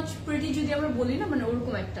 Too much pretty যদি আমরা বলি না মানে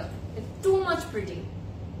ওরকম একটা too much pretty.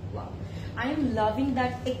 Wow. I am loving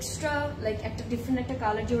that extra like একটা different একটা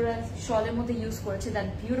color যে ওরা শলের মধ্যে ইউজ করেছে, that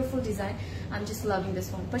beautiful design. I'm just loving this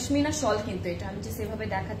one. Pashmina শল কিন্তু এটা আমি just এভাবে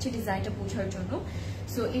দেখাচ্ছি ডিজাইনটা বোঝার জন্য।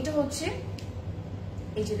 সো এটা হচ্ছে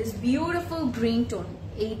এই যে this beautiful green tone,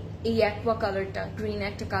 এই aqua কালারটা গ্রিন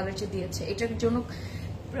একটা কালার যে দিয়েছে এটার জন্য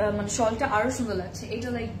মানে শলটা আরো সুন্দর লাগছে। এটা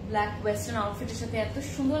লাইক ব্ল্যাক ওয়েস্টার্ন আউটফিটের সাথে এত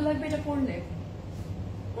সুন্দর লাগবে এটা পরলে,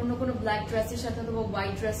 অন্য কোনো ব্ল্যাক ড্রেসের সাথে অথবা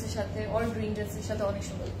হোয়াইট ড্রেসের সাথে অর গ্রিন ড্রেসের সাথে অনেক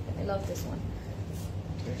সুন্দর লাগবে। I love this one.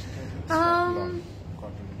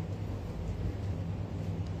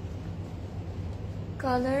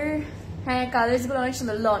 Colour, হ্যাঁ কালার্স গুলো অনেক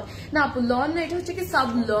সুন্দর। লন না আপু, লন না, এটা হচ্ছে কি সাব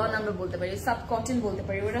লন আমরা বলতে পারি, সাব কটন বলতে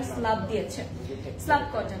পারি, ওরা স্লাব দিয়েছে, স্লাব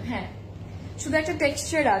কটন। হ্যাঁ শুধু একটা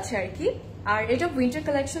টেক্সচার আছে আর কি। আর এটা উইন্টার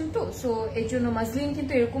কালেকশন তো, সো এই জন্য মাসলিন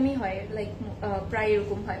কিন্তু এরকমই হয়, লাইক প্রায়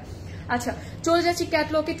এরকম হয়। আচ্ছা চলে যাচ্ছি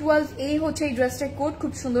ক্যাটলগে 12। এই হচ্ছে এই ড্রেসটার কোড,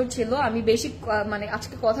 খুব সুন্দর ছিল। আমি বেশি মানে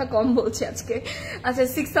আজকে কথা কম বলছি আজকে। আচ্ছা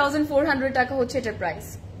 6400 টাকা হচ্ছে এটার প্রাইস।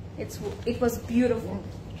 ইট ওয়াজ বিউটিফুল।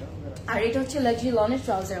 আর এটা হচ্ছে লাক্সারি লনের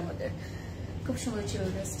ট্রাউজার আমাদের, খুব সুন্দর ছিল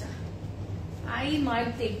ড্রেসটা। I might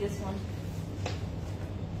take this one.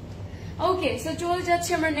 Okay so চলে যাচ্ছি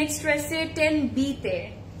আমরা নেক্সট ড্রেসে 10B তে।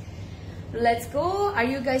 Let's go. Are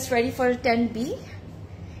you guys ready for 10B?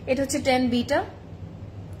 এটা হচ্ছে 10B টা,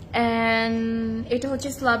 এন্ড এটা হচ্ছে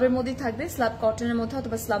স্লাবের মধ্যে থাকবে, স্লাব কটনের মধ্যে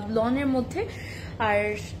অথবা স্লাব লনের মধ্যে, আর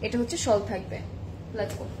এটা হচ্ছে শল থাকবে।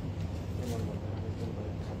 Let's go.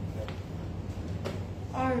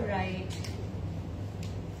 Alright,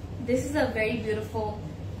 this is a very beautiful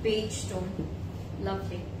beige tone,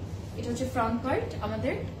 lovely. এটা হচ্ছে ফ্রন্ট পার্ট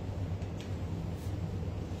আমাদের।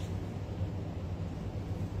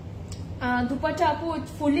 দুপাট্টা আপু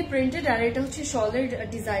ফুললি প্রিন্টেড, আর এটা হচ্ছে শলের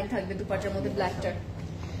ডিজাইন থাকবে দুপাট্টার মধ্যে ব্ল্যাকটার।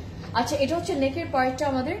 আচ্ছা এটা হচ্ছে নেকের পার্টটা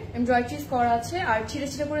আমাদের এমব্রয়ডারিজ করা আছে আর ছিঁড়ে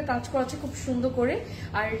ছিঁড়ে করে কাজ করা আছে খুব সুন্দর করে।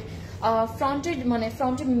 আর ফ্রন্টের মানে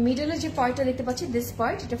ফ্রন্টের মিডলে যে পার্টটা দেখতে পাচ্ছি, দিস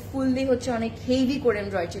পার্ট, এটা ফুললি হচ্ছে অনেক হেভি করে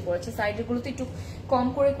এমব্রয়ডারি করেছে। সাইডের গুলোতে একটু কম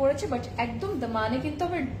করে করেছে, বাট একদম মানে কিন্তু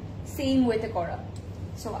আবার সেম ওয়েতে করা।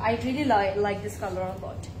 So I really like this colour a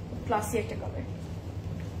lot, classy একটা colour.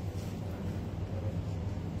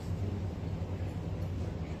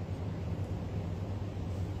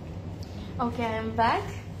 Okay, I am back.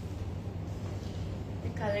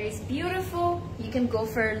 The color is beautiful. You can go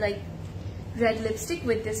for like red lipstick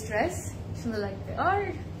with this dress, something like that, or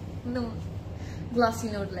no glossy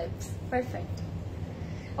nude lips. Perfect.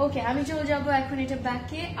 Okay, আমি চলে যাব এখন এটা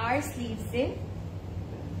ব্যাকে আর স্লিভসে।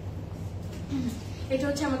 এটা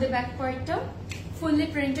হচ্ছে আমাদের ব্যাক পার্টটা, ফুললি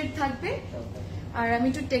প্রিন্টেড থাকবে। আর আমি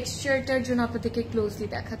একটু টেক্সচারটার জন্য আপনাদেরকে ক্লোজলি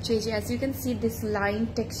দেখাচ্ছি। এই যে as you can see this line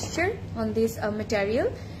texture on this material,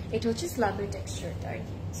 এটা হচ্ছে স্ল্যাবের টেক্সচারটা আর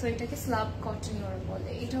কি। সো এটাকে স্ল্যাব কটন ওরা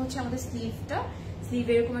বলে। এটা হচ্ছে আমাদের স্লিভটা, স্লিভ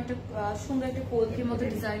এরকম একটা সুন্দর একটা কলকির মতো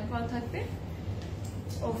ডিজাইন করা থাকবে।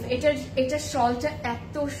 এটার শলটা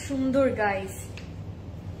এত সুন্দর guys,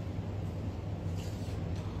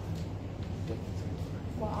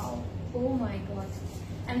 wow, oh my god,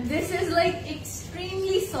 and this is like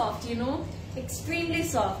extremely soft, you know, extremely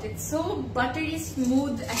soft. It's so buttery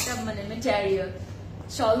smooth একটা মানে ম্যাটেরিয়াল।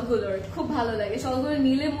 শলগুলোর খুব ভালো লাগে, শলগুলো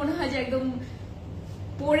নিলে মনে হয় যে একদম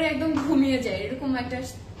পরে একদম ঘুমিয়ে যায়, এরকম একটা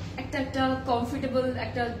একটা কমফোর্টেবল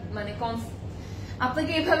একটা মানে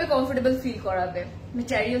আপনাকে এভাবে কমফোর্টেবল ফিল করাবে,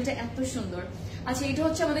 ম্যাটেরিয়ালটা এত সুন্দর। আচ্ছা এটা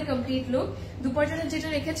হচ্ছে আমাদের কমপ্লিট লুক। দুপাট্টাটা যেটা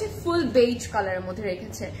রেখেছে ফুল বেজ কালারের মধ্যে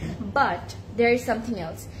রেখেছে, but there is something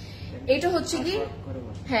else. এটা হচ্ছে কি,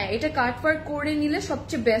 হ্যাঁ এটা কাট ওয়ার্ক করে নিলে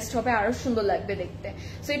সবচেয়ে বেস্ট হবে, আরো সুন্দর লাগবে দেখতে।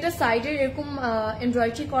 সো এটা সাইডে এরকম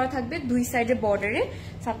এমব্রয়ডারি করা থাকবে দুই সাইডে বর্ডারে।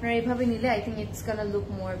 আপনারা এইভাবে নিলে I think it's gonna look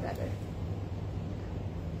more better.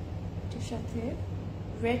 এর সাথে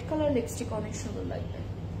রেড কালার লিপস্টিক অনেক সুন্দর লাগবে।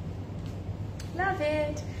 লাভ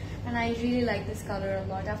ইট, and I really like this color a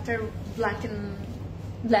lot after black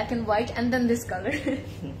and white and then this color.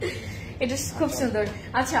 এটা খুব সুন্দর।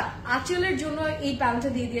 আচ্ছা আঁচলের জন্য এই প্যান্টটা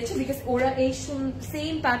দিয়ে দিয়েছে, বিকজ ওরা এই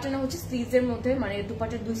সেম প্যাটার্ন হচ্ছে স্লিভস এর মধ্যে মানে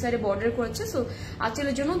দুপাটের দুই সাইডে বর্ডার করেছে, সো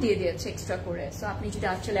আঁচলের জন্য দিয়ে দিয়েছে এক্সট্রা করে। সো আপনি যদি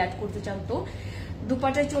আঁচলে অ্যাড করতে চান তো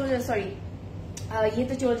দুপাটায় চলে যায়, সরি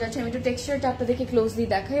ইয়েতে চলে যাচ্ছে। আমি একটু টেক্সচারটা আপনাদেরকে ক্লোজলি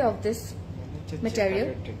দেখাই অফ দিস ম্যাটেরিয়াল।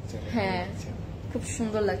 হ্যাঁ খুব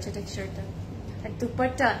সুন্দর লাগছে টেক্সচারটা। আর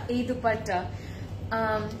দুপাট্টা, এই দুপাট্টা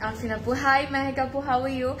আফরিন আপু হাই, মেহেক আপু হাউ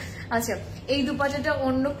আর ইউ? আচ্ছা, এই দুপাট্টাটা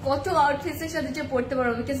অন্য কত আউটফিটস এর সাথে যে পরতে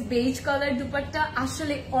পারো, বিকজ বেজ কালার দুপাট্টা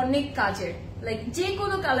আসলে অনেক কাজের, লাইক যে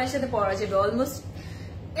কোনো কালারের সাথে পরা যাবে, অলমোস্ট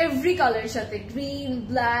এভরি কালারের সাথে, green,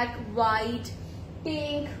 black, white,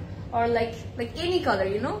 pink or like any color,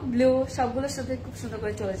 you know, blue, সবগুলোর সাথে খুব সুন্দর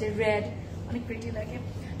করে চলেছে, রেড অনেক প্রিটি লাগে।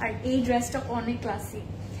 আর এই ড্রেসটা অনেক classy,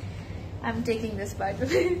 I am taking this by the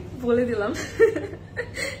way, বলে দিলাম।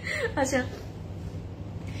 আচ্ছা,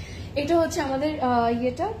 এটা হচ্ছে আমাদের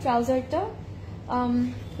ইয়েটা, ট্রাউজারটা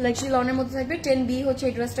লাক্সারি লনের মধ্যে থাকবে, 10B হচ্ছে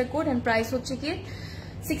এই ড্রেসটার কোড, এন্ড প্রাইস হচ্ছে কি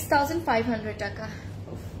 6500 টাকা।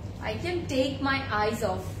 I can take my eyes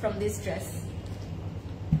off from this dress.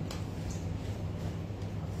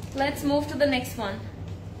 Let's move to the next one.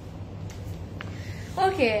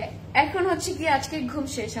 Okay, এখন হচ্ছে কি আজকে ঘুম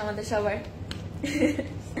শেষ আমাদের সবার।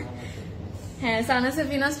 হ্যাঁ, সানা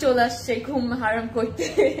সাফিনাস চলে আসছে ঘুম হারাম করতে।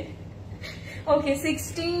 Okay,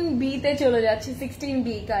 16B তে চলে যাচ্ছি, 16B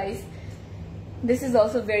guys. This is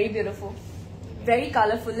also very beautiful, very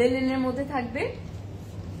colorful, লিলেনের মধ্যে থাকবে।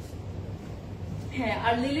 হ্যাঁ,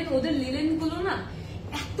 আর লিলেন, ওদের লিলেন গুলো না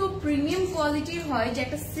এত প্রিমিয়াম কোয়ালিটির হয় যে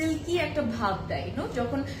একটা সিল্কি একটা ভাব দেয়, নো?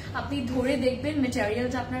 যখন আপনি ধরে দেখবেন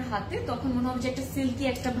ম্যাটেরিয়ালটা আপনার হাতে, তখন মনে হবে যে একটা সিল্কি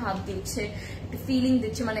একটা ভাব দিচ্ছে, একটা ফিলিং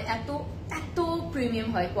দিচ্ছে, মানে এত এত প্রিমিয়াম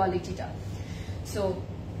হয় কোয়ালিটিটা। সো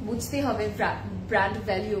বুঝতেই হবে ব্র্যান্ড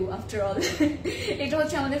ভ্যালু আফটার অল। এটা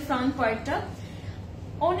হচ্ছে আমাদের ফ্রন্ট পার্টটা,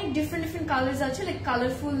 অনেক ডিফারেন্ট ডিফারেন্ট কালার্স আছে, লাইক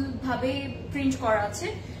কালারফুল ভাবে প্রিন্ট করা আছে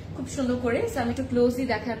খুব সুন্দর করে। সো আমি একটু ক্লোজলি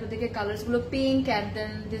দেখাই আপনাদেরকে কালার্স গুলো, pink and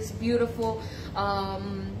then this beautiful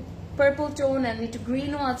purple tone and একটু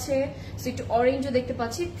গ্রিনও আছে, সো একটু অরেঞ্জও দেখতে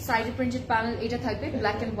পাচ্ছি। সাইডে প্রিন্টেড প্যানেল এটা থাকবে,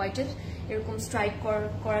 ব্ল্যাক এন্ড হোয়াইটের এরকম স্ট্রাইপ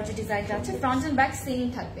করা যে ডিজাইনটা আছে, ফ্রন্ট এন্ড ব্যাক সেম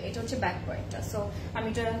থাকবে। এটা হচ্ছে ব্যাক পার্টটা। সো আমি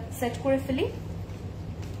এটা সেট করে ফেলি।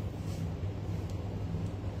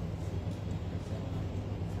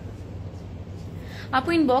 আপু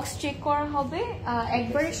ইনবক্স চেক করা হবে,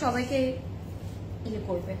 একবারে সবাইকে ইয়ে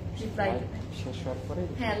করবে, রিপ্লাই দেবে।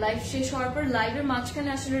 হ্যাঁ, লাইভ শেষ হওয়ার পর, লাইভের মাঝখানে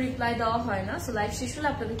আসলে রিপ্লাই দেওয়া হয় না, সো লাইভ শেষ হলে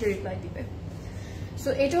আপনাদেরকে রিপ্লাই দিবে। সো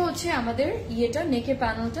এটা হচ্ছে আমাদের ইয়েটা, নেকের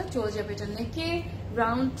প্যানেলটা চলে যাবে, এটা নেকে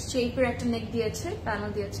রাউন্ড শেপের একটা নেক দিয়েছে, প্যানেল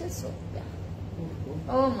দিয়েছে। So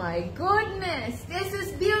O my goodness, this is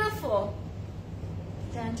beautiful,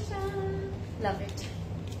 লাভ ইট।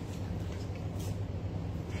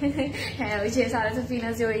 হ্যাঁ, ওই যে সারা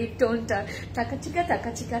সাফিনাজ ওই টোনটা, টাকা চিকা টাকা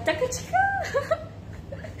চিকা টাকা চিকা।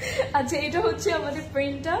 আচ্ছা, এটা হচ্ছে আমাদের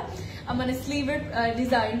প্রিন্টটা, মানে স্লিভের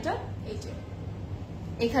ডিজাইনটা। এই যে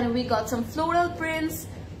এখানে we got some floral prints,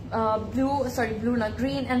 blue না,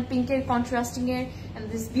 গ্রিন এন্ড পিঙ্কের কন্ট্রাস্টিং এর, and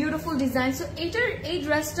this beautiful design. So এটার এই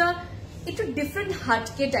ড্রেসটা একটু ডিফারেন্ট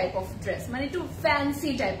হাটকে টাইপ অফ ড্রেস, মানে একটু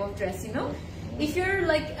fancy type of dress, you know. If your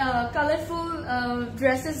like colourful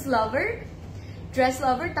dress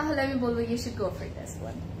লাভার, তাহলে আমি বলবো you should go for this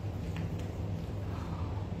one.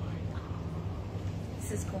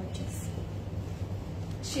 This is gorgeous.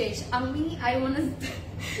 Sheesh, I want to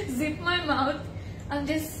zip my mouth. I'm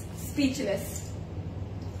just speechless.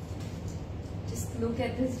 Just look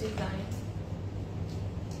at this design.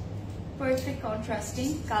 Perfect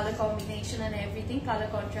contrasting, color combination and everything. Color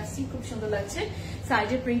contrasting, খুব সুন্দর লাগছে।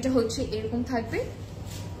 সাইডের প্রিন্টটা হচ্ছে এরকম থাকবে,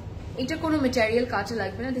 এটা কোনো ম্যাটেরিয়াল কাটে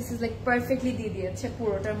লাগবে না, দিস ইজ লাইক পারফেক্টলি দিয়ে দিয়েছে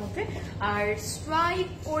পুরোটার মধ্যে। আর স্ট্রাইপ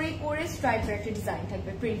করে করে স্ট্রাইপের একটা ডিজাইন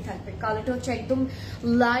থাকবে, প্রিন্ট থাকবে। কালারটা হচ্ছে একদম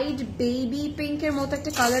লাইট বেবি পিঙ্কের মতো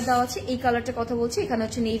একটা কালার দেওয়া আছে, এই কালারটার কথা বলছি। এখানে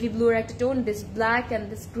হচ্ছে নেভি ব্লু এর একটা tone, this black and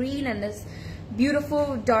this green and this beautiful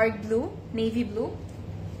dark blue, navy blue,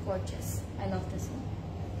 gorgeous, I love this one.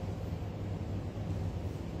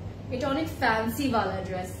 এটা অনেক ফ্যান্সি ওয়ালা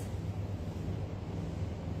ড্রেস,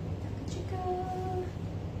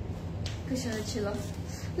 ছিল,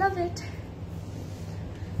 লাভ ইট।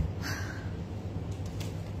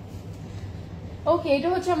 ওকে, এটা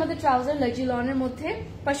হচ্ছে আমাদের ট্রাউজার লাক্সারি লনের মধ্যে,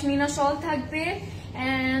 পশমিনা শল থাকবে,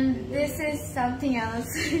 and this is something else.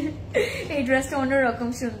 এই ড্রেসটা অন্যরকম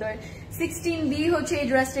সুন্দর। 16B হচ্ছে এই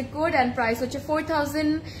ড্রেসটার কোড, এন্ড প্রাইস হচ্ছে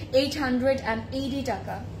 4880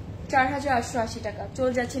 টাকা, 4880 টাকা।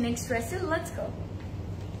 চলে যাচ্ছে নেক্সট ড্রেসে, লেটস গো।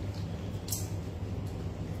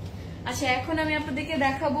 আচ্ছা, এখন আমি আপনাদেরকে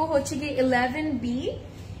দেখাবো হচ্ছে কি 11B।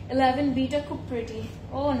 11Bটা খুব প্রিটি,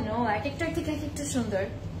 ও নো, এক একটা থেকে এক একটা সুন্দর।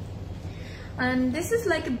 And this is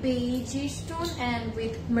like a beige tone and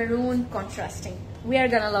with maroon contrasting. We are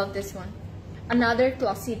gonna love this one. Another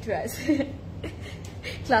classy dress.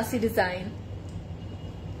 Classy design.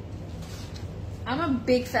 I'm a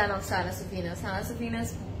big fan of Safinaz. Safinaz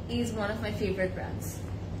is one of my favorite brands.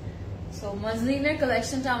 So Muzlin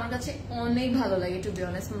collection টা আমার কাছে অনেক ভালো লাগে, to be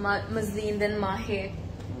honest. Muzlin then Mahe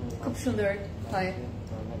খুব সুন্দর হয়।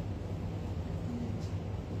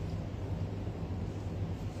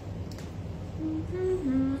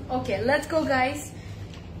 Okay, let's go guys.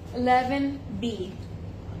 11B.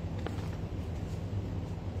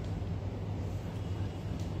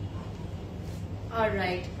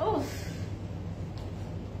 Alright. Oh.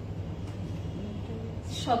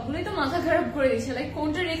 সবগুলোই তো মাথা খারাপ করে দিয়েছে, লাইক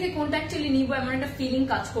কোনটা রেখে কোনটা অ্যাকচুয়ালি নিবো এমন একটা ফিলিং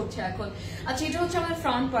কাজ করছে এখন। আচ্ছা, এটা হচ্ছে আমার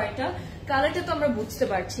ফ্রন্ট পার্টটা। কালারটা তো আমরা বুঝতে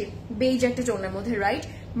পারছি, বেজ একটা টোনের মধ্যে, রাইট?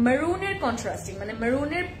 মেরুনের কন্ট্রাস্টিং, মানে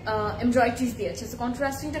মেরুনের এমব্রয়ডারিজ দিয়েছে, সো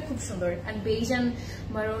কন্ট্রাস্টিংটা খুব সুন্দর। এন্ড বেজ এন্ড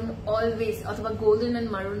মারুন অলওয়েজ, অথবা গোল্ডেন এন্ড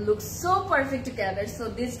মারুন look so perfect together. So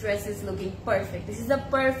this dress is looking perfect. This is a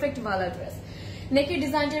perfect ভালা ড্রেস। নেকের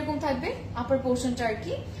ডিজাইনটা এরকম থাকবে, আপার পোর্শনটা আর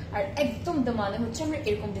কি, আর একদম দামানে হচ্ছে আমরা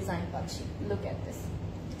এরকম ডিজাইন পাচ্ছি। Look at this.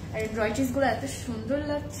 R embroideries গুলো এত সুন্দর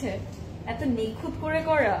লাগছে, এত নিখুঁত করে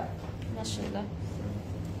করা, মাশাআল্লাহ।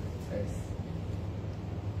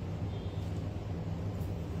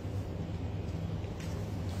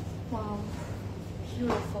 Wow,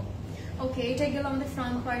 beautiful. ওকে, এটা গেল আমাদের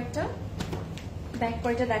ফ্রন্ট পার্টটা। ব্যাক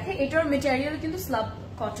পার্টটা দেখে, এটার মেটেরিয়াল কিন্তু স্লাব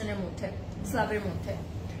কটনের মধ্যে, স্লাবের মধ্যে।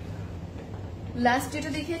 লাস্ট যেটা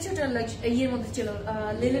দেখিয়েছে ওটা ইয়ের মধ্যে ছিল,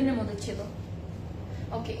 লিলেনের মধ্যে ছিল।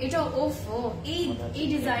 ওকে, এটা ওফো, এই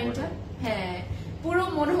ডিজাইনটা, হ্যাঁ পুরো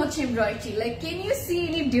মনে হচ্ছে embroidery. Like can you C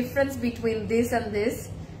any difference between this and this?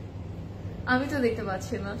 আমি তো দেখতে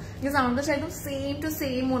পাচ্ছি না, বিকজ আমার কাছে একদম সেম টু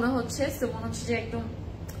সেম মনে হচ্ছে। সো মনে হচ্ছে যে একদম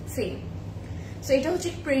সেম। সো এটা হচ্ছে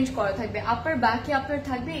প্রিন্ট করা থাকবে, আপার ব্যাকে আপনার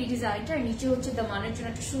থাকবে এই ডিজাইনটা, আর নিচে হচ্ছে দামানের জন্য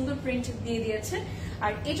একটা সুন্দর প্রিন্ট দিয়ে দিয়েছে।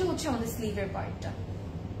 আর এটা হচ্ছে আমাদের স্লিভের পার্টটা।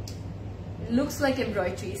 Looks like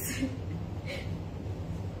embroideries.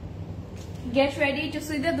 Get ready to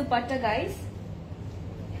see the dupatta, guys.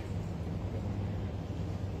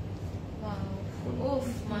 Wow. Oh,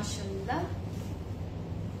 mashallah.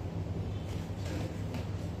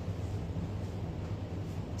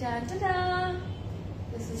 Ta-da-da.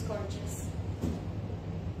 This is gorgeous.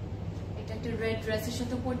 এটা একটা রেড ড্রেসের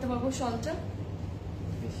সাথে পরতে পারবো, শলটা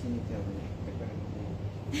বেশি নিতে হবে।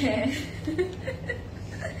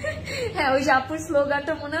 হ্যাঁ, ওই যে আপুর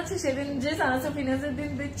স্লোগানটা মনে আছে সেদিন যে সাফিনাজের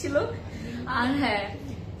দিন দিচ্ছিল। আর হ্যাঁ,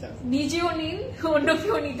 নিজেও নিন,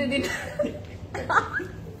 অন্যকেও নিতে দিন।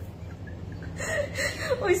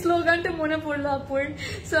 ওই স্লোগানটা মনে পড়লো আপুর।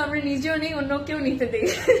 সো আমরা নিজেও নেই, অন্যকেও নিতে দিই।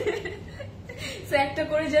 সো একটা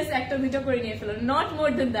করে জাস্ট একটা দুইটা করে নিয়ে ফেলো, নট মোর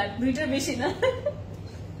দেন দ্যাট, দুইটার বেশি না।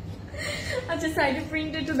 আচ্ছা, সাইডে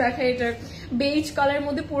প্রিন্ট একটু দেখা, এটা বেজ কালারের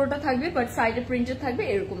মধ্যে পুরোটা থাকবে, বাট সাইডে প্রিন্টেড থাকবে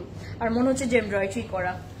এরকম। আর মনে হচ্ছে যে এমব্রয়ডারি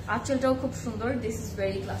করা। আঁচলটাও খুব সুন্দর। This is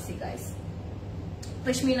very classy guys.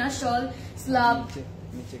 Pashmina shall, slab,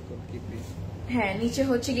 হ্যাঁ নিচে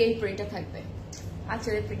হচ্ছে এই প্রিন্টটা থাকবে,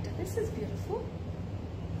 আঁচলের প্রিন্টটা। This is beautiful,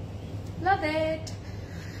 love it.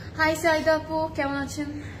 High Saida আপু, কেমন আছেন?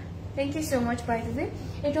 Thank you so much by the way.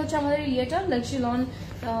 এটা হচ্ছে আমাদের ইয়েটা, লাক্সি loan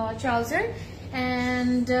trouser.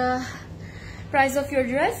 And price of your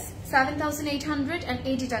dress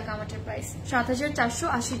 7,880 টাকা আমাদের প্রাইস,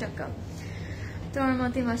 7,480 টাকা। তোমার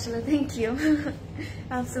মতে মাশাআল্লাহ, thank you.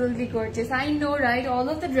 Absolutely gorgeous. I know, right? All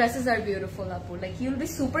of the dresses are beautiful, Apu. Like you'll be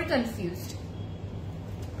super confused.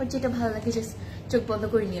 But যেটা ভালো লাগে জাস্ট চোখ বন্ধ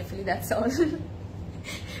করে নিয়ে ফেলি, that's all.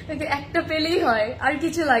 একটা পেলেই হয়, আর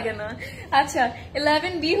কিছু লাগে না। আচ্ছা,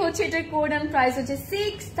 11B হচ্ছে এটার কোড এন্ড প্রাইস হচ্ছে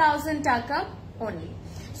 6,000 টাকা only.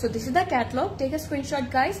 So this is the catalog. Take a screenshot,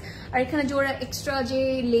 guys. আর এখানে যে ওরা এক্সট্রা যে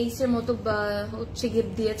লেসের মতো হচ্ছে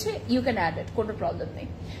গিফট দিয়েছে, you can add it, কোনো প্রবলেম নেই।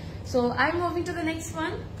 So I'm moving to the next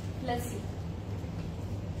one. Let's see.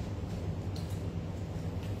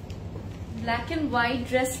 Black and white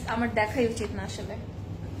dress আমার দেখাই উচিত না আসলে।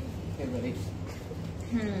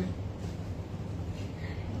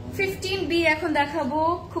 15B এখন দেখাবো,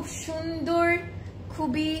 খুব সুন্দর,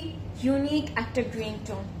 খুবই ইউনিক একটা green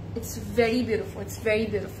tone. It's very beautiful. It's very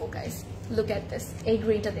beautiful, guys. Look at this. এই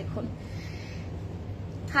গ্রিনটা দেখুন।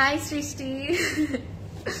 Hi, Srishti.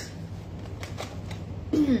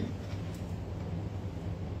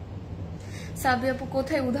 সাবি আপু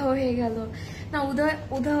কোথায় উধাও হয়ে গেল? না,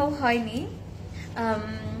 উধাও হয়নি।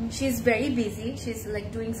 She is very busy. She's like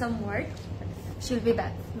doing some work. She'll be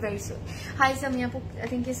back very soon. Hi, Sami appu.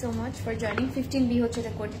 Thank you so much for joining. 15B হচ্ছে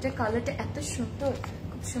এটা কোড। এটা কালারটা এত সুন্দর,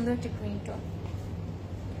 খুব সুন্দর একটা green tone.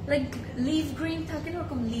 Like leave green থাকে না,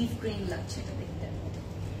 ওরকম লিভ গ্রিন লাগছে এটা দেখতে।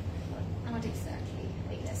 নট এক্স্যাক্টলি,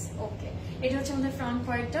 ইয়েস, ওকে। এটা হচ্ছে আমাদের ফ্রন্ট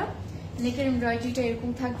পার্টটা। নেকের এমব্রয়ডারিটা এরকম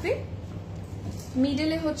থাকবে,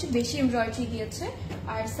 মিডলে হচ্ছে বেশি এমব্রয়ডারি দিয়েছে,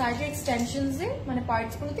 আর সাইডের এক্সটেনশনসে মানে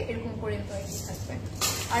পার্টস গুলোতে এরকম করে এমব্রয়ডারি থাকবে।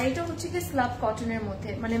 আর এটা হচ্ছে কি স্লাব কটনের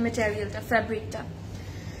মধ্যে, মানে ম্যাটেরিয়ালটা, ফ্যাব্রিকটা।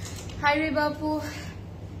 হাই রে বাবু,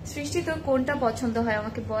 সৃষ্টি তোর কোনটা পছন্দ হয়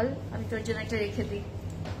আমাকে বল, আমি তোর জন্য একটা রেখে দিই।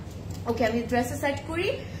 ওকে, আমি ড্রেসে সেট করি।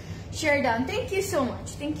 Share done, thank you so much,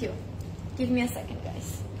 thank you. Give me a second guys.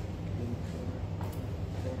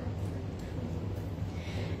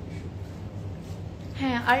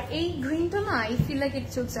 হ্যাঁ আর এই গ্রিনটা না I feel like it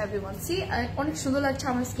suits everyone C অনেক সুন্দর লাগছে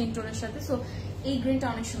আমার স্কিন টোনের সাথে সো এই গ্রিনটা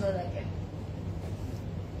অনেক সুন্দর লাগে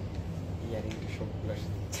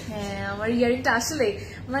হ্যাঁ আমার ইয়ারিংটা আসলে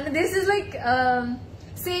মানে this is like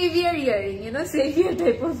savior earring, you know, savior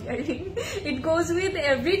type of earring. It goes with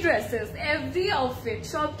every dresses, every outfit.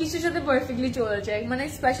 সব কিছুর সাথে পারফেক্টলি চলে যায় মানে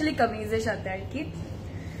স্পেশালি কামিজের সাথে আর কি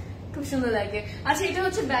খুব সুন্দর লাগে আচ্ছা এটা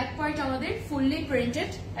হচ্ছে ব্যাক পার্ট আমাদের fully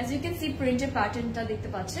printed as you can see printed প্যাটার্নটা দেখতে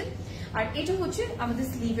পাচ্ছেন আর এটা হচ্ছে আমাদের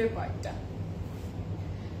স্লিভের পার্টটা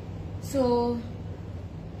সো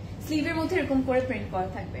স্লিভের মধ্যে এরকম করে প্রিন্ট করা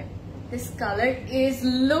থাকবে this color is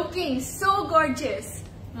looking so gorgeous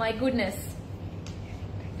my goodness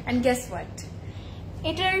and guess what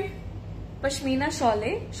এটার পশমিনা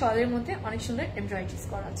শলের মধ্যে অনেক সুন্দর এমব্রয়ডারিজ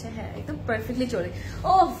করা আছে হ্যাঁ একদম পারফেক্টলি চলে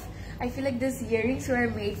ওফ I feel like these earrings were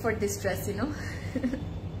made for this dress, you know.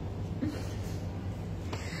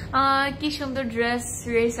 কি সুন্দর ড্রেস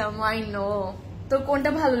রেসাম I know তো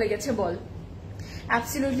কোনটা ভালো লেগেছে বল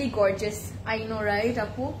absolutely gorgeous I know right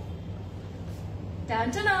আপু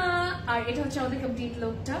টানটানা আর এটা হচ্ছে আমাদের কমপ্লিট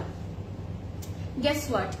লুকটা guess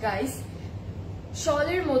what guys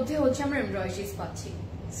শলের মধ্যে হচ্ছে আমরা এমব্রয়ডারিজ পাচ্ছি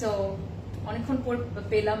সো অনেকক্ষণ পর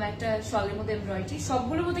পেলাম একটা শলের মধ্যে এমব্রয়ডারি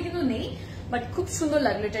সবগুলোর মধ্যে কিন্তু নেই বাট খুব সুন্দর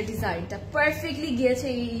লাগলো এটা ডিজাইনটা পারফেক্টলি গিয়েছে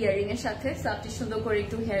এই ইয়ারিং এর সাথে আপনি সুন্দর করে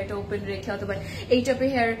একটু হেয়ারটা ওপেন রেখে অথবা এই টাইপের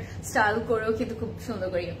হেয়ার স্টাইল করেও কিন্তু খুব সুন্দর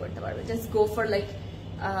করে ইয়ে করতে পারবে just go for like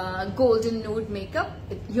golden nude makeup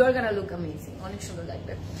you R gonna look amazing অনেক সুন্দর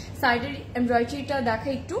লাগবে সাইডের এমব্রয়ডারিটা দেখা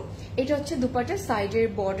একটু এটা হচ্ছে দুপাটার সাইডের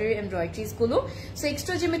বর্ডার এমব্রয়ডারিজ গুলো সো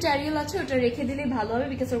এক্সট্রা যে ম্যাটেরিয়াল আছে ওটা রেখে দিলেই ভালো হবে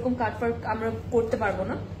বিকজ ওরকম কাট ওয়ার্ক আমরা করতে পারবো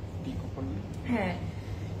না হ্যাঁ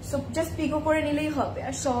সো জাস্ট পিকো করে নিলেই হবে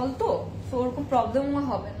আর শল তো সো ওরকম প্রবলেমও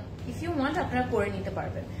হবে না ইফ ইউ ওয়ান্ট আপনারা করে নিতে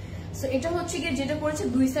পারবেন সো এটা হচ্ছে গিয়ে যেটা করেছে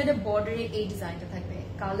দুই সাইডে বর্ডারে এই ডিজাইনটা থাকবে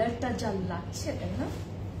কালারটা যা লাগছে তাই না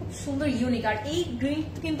খুব সুন্দর ইউনিক আর এই গ্রিন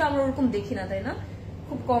কিন্তু আমরা ওরকম দেখি না তাই না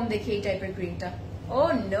খুব কম দেখি এই টাইপের গ্রিনটা ও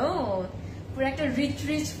নো পুরো একটা রিচ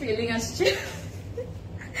রিচ ফিলিং আসছে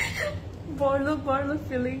বড়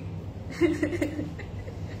ফিলিং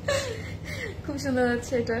খুব সুন্দর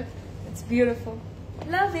হচ্ছে এটা it's beautiful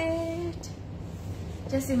love it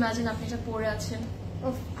just imagine আপনি এটা পরে আছেন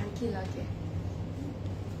ওফ আর কি লাগে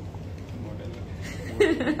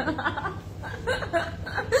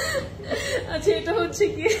আচ্ছা এটা হচ্ছে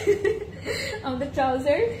কি আমাদের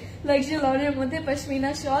ট্রাউজার লাক্সারি লনের মধ্যে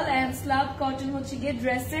পশমিনা শল এন্ড স্ল্যাব কটন হচ্ছে গিয়ে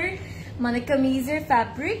ড্রেসের মানে কামিজের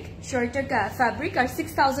ফ্যাব্রিক শার্টের ফ্যাব্রিক আর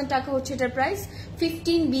 6000 টাকা হচ্ছে এটার প্রাইস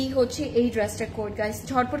 15B হচ্ছে এই ড্রেসটার কোড গাইস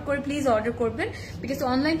ঝটপট করে প্লিজ অর্ডার করবেন বিকজ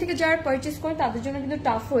অনলাইন থেকে যারা পারচেস করেন তাদের জন্য কিন্তু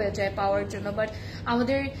টাফ হয়ে যায় পাওয়ার জন্য বাট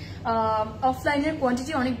আমাদের অফলাইনের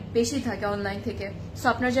কোয়ান্টিটি অনেক বেশি থাকে অনলাইন থেকে সো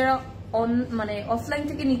আপনারা যারা মানে অফলাইন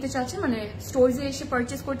থেকে নিতে চাচ্ছেন মানে স্টোরসে এসে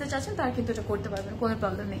পারচেস করতে চাচ্ছেন তারা কিন্তু এটা করতে পারবেন কোনো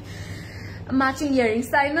প্রবলেম নেই ম্যাচিং ইয়ারিংস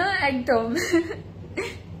তাই না একদম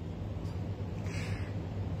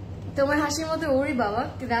তোমার হাসির মধ্যে ওরে বাবা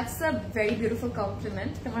that's a very beautiful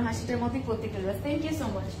complement তোমার হাসিটার মধ্যেই প্রত্যেকটা dress thank you so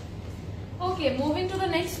much okay moving to the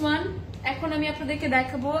next one এখন আমি আপনাদেরকে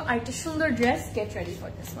দেখাবো আরেকটা সুন্দর dress get ready for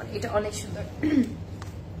this one এটা অনেক সুন্দর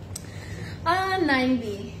 9B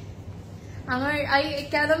আমার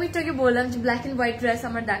কেন আমি একটু বললাম যে ব্ল্যাক এন্ড হোয়াইট ড্রেস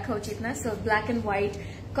আমার দেখা উচিত না সো ব্ল্যাক এন্ড হোয়াইট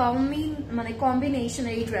মানে কম্বিনেশন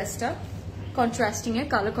এই ড্রেসটা কন্ট্রাস্টিং এর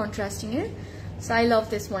কালার কন্ট্রাস্টিং এর so I love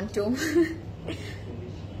this one two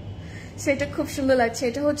সেটা খুব সুন্দর লাগছে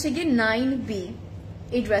এটা হচ্ছে কি 9B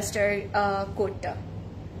এই ড্রেসটার কোডটা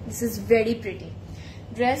this is very pretty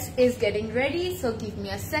dress is getting ready so give me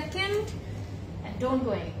a second and don't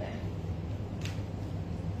go anywhere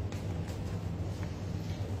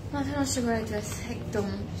মাথা নষ্ট করা ড্রেস একদম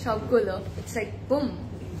সবগুলো ইটস লাইক বুম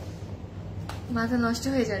মাথা নষ্ট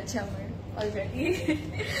হয়ে যাচ্ছে আমার already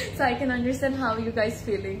so I can understand how you guys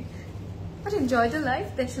feeling But enjoy the life.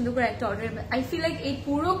 Then সুন্দর করে একটা অর্ডার I feel like এই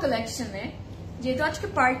পুরো কালেকশনে যেহেতু আজকে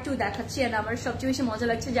পার্ট 2 দেখাচ্ছি আর আমার সবচেয়ে বেশি মজা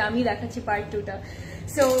লাগছে যে আমি দেখাচ্ছি পার্ট 2টা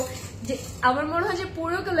সো যে আমার মনে হয় যে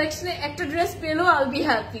পুরো কালেকশনে একটা ড্রেস পেলেও I'll be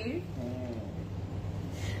happy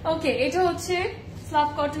ওকে এটা হচ্ছে স্ল্যাব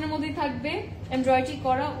কটনের মধ্যেই থাকবে এমব্রয়ডারি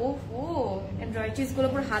করা ও এমব্রয়ডারিজ গুলো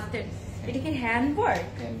পুরো হাতের এটা কি হ্যান্ড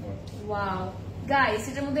ওয়ার্ক ওয়াও গাইস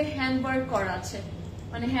এটার মধ্যে হ্যান্ড ওয়ার্ক করা আছে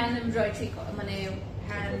মানে হ্যান্ড এমব্রয়ডারি মানে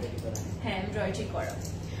এমব্রয়ডারি করা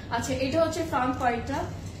আচ্ছা এটা হচ্ছে ফ্রন্ট পার্টটা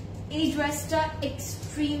এই ড্রেসটা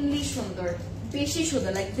এক্সট্রিমলি সুন্দর বেশি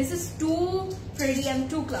সুন্দর like this is two pretty and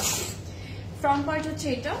two classy front part হচ্ছে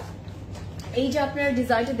এটা এই যে আপনারা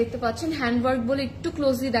ডিজাইনটা দেখতে পাচ্ছেন হ্যান্ডওয়ার্ক বলে একটু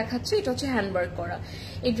ক্লোজলি দেখাচ্ছে এটা হচ্ছে হ্যান্ডওয়ার্ক করা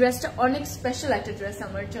এই ড্রেসটা অনেক স্পেশাল একটা ড্রেস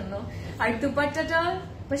আমার জন্য আর দুপাট্টাটা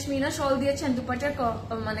পশমিনা শল দিয়েছে আর দুপাট্টার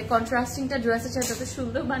মানে কন্ট্রাস্টিংটা ড্রেসের সাথে যত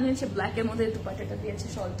সুন্দর বানিয়েছে, ব্ল্যাক এর মধ্যে দুপাট্টাটা দিয়েছে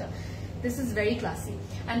শলটা। This is very classy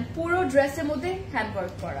and পুরো ড্রেসের মধ্যে হ্যান্ড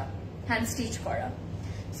ওয়ার্ক করা, হ্যান্ড স্টিচ করা।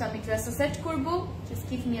 সো আমি ড্রেসটা সেট করবো, just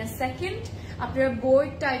give me a second. আপনারা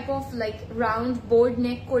board type of like round board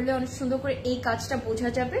নেক করলে অনেক সুন্দর করে এই কাজটা বোঝা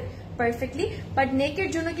যাবে পারফেক্টলি, বাট নেকের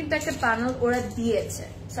জন্য কিন্তু একটা প্যানেল ওরা দিয়েছে,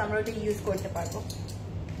 সো আমরা ওটা ইউজ করতে পারবো।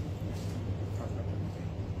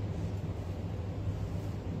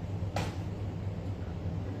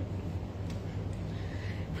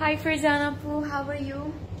 Hi Farzan Apu, how are you?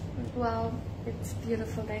 Wow, it's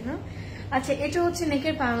beautiful, তাই না? আচ্ছা, এটা হচ্ছে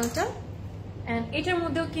নেকের প্যানেলটা এন্ড এটার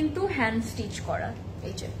মধ্যেও কিন্তু হ্যান্ড স্টিচ করা,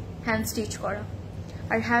 এই যে হ্যান্ড স্টিচ করা।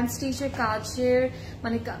 আর হ্যান্ড স্টিচের কাজের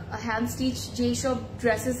মানে হ্যান্ড স্টিচ যেই সব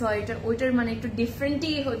ড্রেসেস হয় এটা ওইটার মানে একটু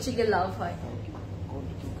ডিফারেন্টই হচ্ছে গিয়ে লাভ হয়।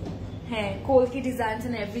 হ্যাঁ, কোলকি designs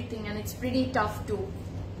and everything and it's pretty tough to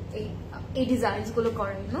এই ডিজাইনস গুলো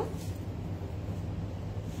করেন, নো?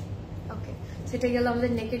 ওকে, সেটা গেল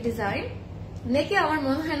আমাদের নেকের ডিজাইন। নেকে আমার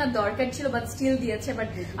মনে হয় না দরকার ছিল, বাট স্টিল দিয়েছে, বাট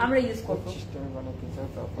আমরা ইউজ করবো।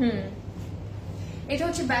 এটা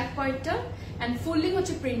হচ্ছে ব্যাক পার্টটা এন্ড ফুললি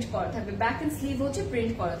হচ্ছে প্রিন্ট করা থাকবে, ব্যাক এন্ড স্লিভ হচ্ছে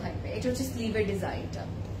প্রিন্ট করা থাকবে। এটা হচ্ছে স্লিভের ডিজাইনটা,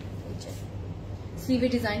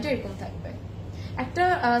 স্লিভের ডিজাইনটা এরকম থাকবে। একটা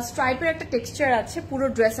স্ট্রাইপের একটা টেক্সচার আছে পুরো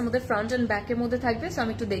ড্রেসের মধ্যে, ফ্রন্ট এন্ড ব্যাকের মধ্যে থাকবে। সো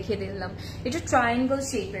আমি একটু দেখিয়ে দিলাম, এটা ট্রায়াঙ্গল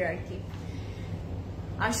শেপের আর কি।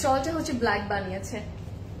 আর শলটা হচ্ছে ব্ল্যাক বানিয়েছে।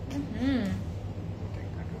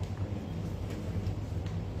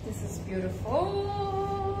 This is beautiful.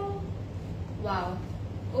 Wow.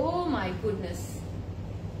 Oh my goodness.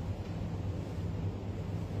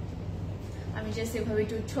 আমি জাস্ট এভাবে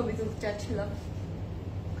একটু ছবি তুলতে চাচ্ছিলাম।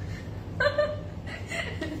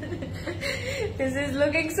 This is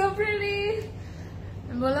looking so pretty.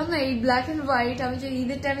 বললাম না এই ব্ল্যাক এন্ড হোয়াইট, আমি যে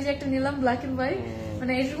ঈদের টাইমে যে একটা নিলাম ব্ল্যাক এন্ড হোয়াইট,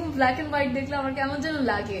 মানে এরকম ব্ল্যাক এন্ড হোয়াইট দেখলে আমার কেমন যেন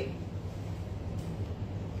লাগে।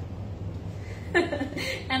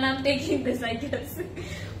 And I'm taking this, I guess.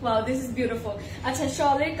 Wow, this is beautiful. আচ্ছা,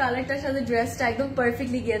 শলের কালারটার সাথে ড্রেসটা একদম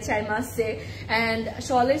পারফেক্টলি গিয়েছে, আই মাস্ট সে। এন্ড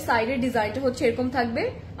শলের সাইডের ডিজাইনটা হচ্ছে এরকম থাকবে,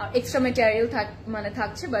 এক্সট্রা ম্যাটেরিয়াল মানে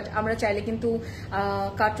থাকছে, বাট আমরা চাইলে কিন্তু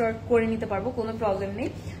কাট ওয়ার্ক করে নিতে পারবো, কোনো প্রবলেম নেই।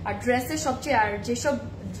 আর ড্রেসের সবচেয়ে আর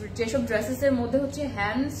যেসব ড্রেসেস এর মধ্যে হচ্ছে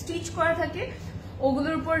হ্যান্ড স্টিচ করা থাকে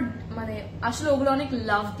ওগুলোর উপর মানে আসলে ওগুলো অনেক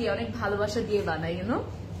লাভ দিয়ে, অনেক ভালোবাসা দিয়ে বানাই, you know,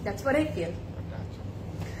 that's what I feel.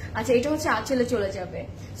 আচ্ছা, এটা হচ্ছে আঁচলে চলে যাবে।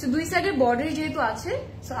 সো দুই সাইডের বর্ডার যেহেতু আছে,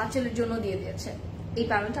 সো আঁচলের জন্য দিয়ে দিয়েছে। এই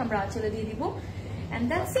প্যানেলটা আমরা আঁচলে দিয়ে দিব। And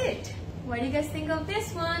that's it. What do you guys think of this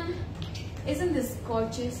one? Isn't this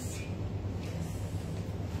gorgeous?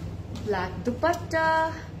 Black dupatta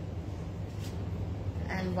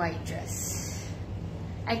and white dress,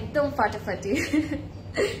 একদম ফাটাফাটি।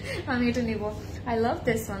 আমি এটা নিব। আই লাভ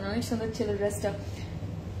দিস ওয়ান, অনেক সুন্দর ছিল ড্রেসটা,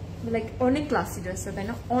 লাইক অনেক ক্লাসি ড্রেসটা, তাই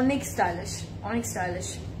না? অনেক স্টাইলিশ, অনেক স্টাইলিশ।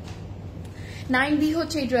 9B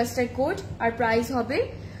হচ্ছে এই ড্রেসটার কোড, আর প্রাইস হবে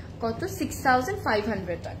কত?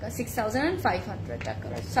 6,500 টাকা, 6,500 টাকা।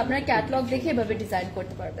 আপনারা ক্যাটালগ দেখে এভাবে ডিজাইন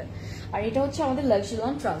করতে পারবেন। আর এটা হচ্ছে আমাদের luxury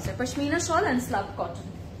long trouser, pashmina shall and slab cotton.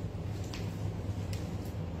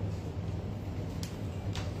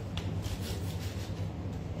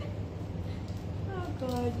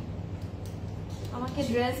 আমাকে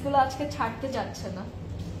ড্রেসগুলো আজকে ছাড়তে যাচ্ছে না,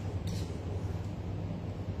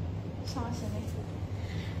 সমস্যা নেই।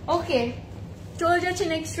 ওকে, চলে যাচ্ছে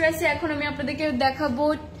নেক্সট ড্রেসে। এখন আমি আপনাদেরকে দেখাবো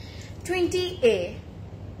 20A।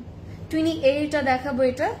 20A টা দেখাবো।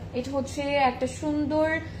 এটা হচ্ছে একটা সুন্দর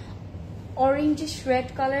অরেঞ্জিশ রেড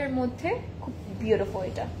কালারের মধ্যে, খুব বিউটিফুল।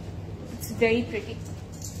 এটা it's very pretty.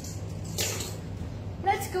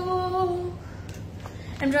 Let's go.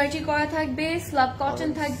 Embroidery করা থাকবে, স্লাব কটন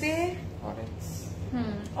থাকবে।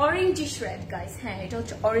 অরেঞ্জিশ রেড গাইস, হ্যাঁ এটা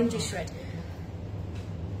হচ্ছে orangish red.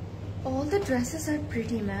 All the dresses are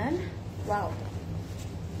pretty, man. Wow.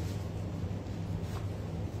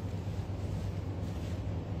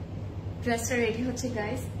 Dress ready hoche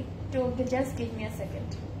guys. Just give me a second.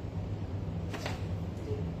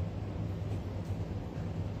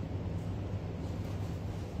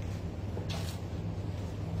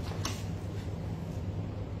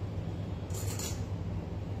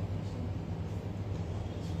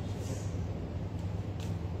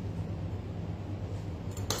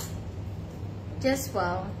 Just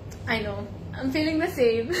wow. I know. I'm feeling the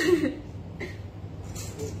same.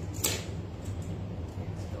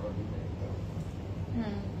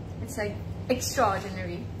 It's like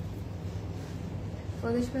extraordinary.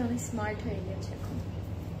 Polish mein onek smart hoye geche ekhon.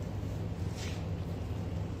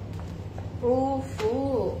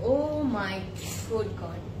 Oh my good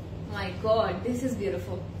god. My god, this is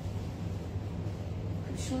beautiful.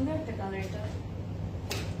 খুব সুন্দর একটা colour এটা।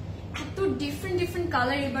 এত different different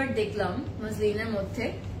colour এবার দেখলাম মসলিনের মধ্যে,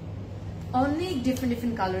 অনেক different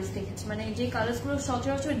different colours দেখেছি, মানে যে কালার্স গুলো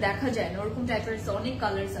সচরাচর দেখা যায় না ওরকম টাইপের অনেক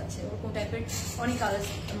কালার্স আছে, ওরকম টাইপের অনেক কালার্স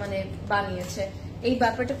মানে বানিয়েছে। এই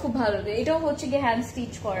ব্যাপারটা খুব ভালো লাগে। এটাও হচ্ছে গিয়ে হ্যান্ড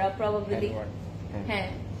স্টিচ করা প্রবাবলি, হ্যাঁ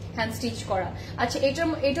হ্যান্ড স্টিচ করা। আচ্ছা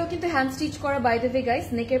এটাও কিন্তু হ্যান্ড স্টিচ করা বাই দ্য ওয়ে গাইস।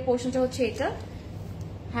 নেকের পোর্শনটা হচ্ছে এটা।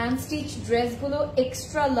 হ্যান্ড স্টিচ ড্রেস গুলো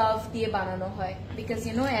এক্সট্রা লাভ দিয়ে বানানো হয়, বিকজ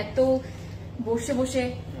এত বসে বসে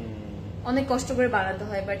অনেক কষ্ট করে বানাতে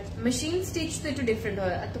হয়, বাট মেশিন স্টিচ তো একটু ডিফারেন্ট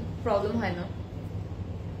হয়, এত প্রবলেম হয় না।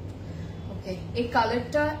 ওকে, এই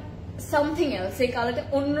কালারটা সামথিং এলস, এই কালারটা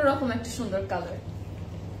অন্যরকম একটা সুন্দর colour,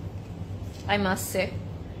 I must say.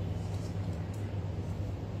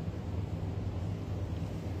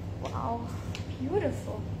 Wow,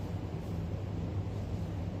 beautiful.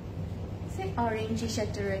 Say orangish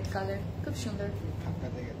একটা রেড কালার, খুব সুন্দর।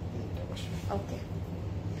 ওকে,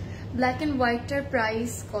 ব্ল্যাক এন্ড হোয়াইটটার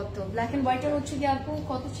প্রাইস কত? ব্ল্যাক এন্ড হোয়াইটটার হচ্ছে কি আপু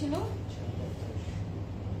কত ছিল?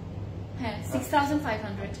 হ্যাঁ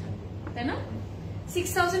 6500, তাই না?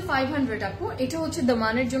 6500 আপু। এটা হচ্ছে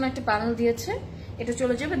দামানের জন্য একটা প্যানেল দিয়েছে, এটা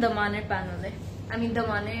চলে যাবে দামানের প্যানেলে,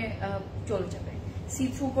 দামানে চলে যাবে। সি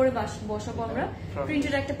থ্রু করে বসাবো আমরা।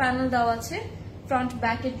 প্রিন্টেড একটা প্যানেল দেওয়া আছে, ফ্রন্ট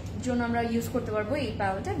ব্যাক এর জন্য আমরা ইউজ করতে পারবো এই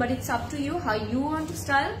প্যানেলটা, but it's up to you how you want to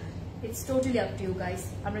style. It's totally up to you guys.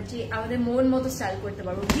 আমরা যে আমাদের মন মতো স্টাইল করতে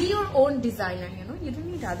পারবো। Be your own designer, you don't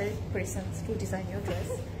need other persons to design your dress.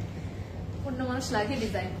 অন্য মানুষ লাগে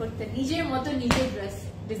ডিজাইন করতে, নিজের মতো নিজের ড্রেস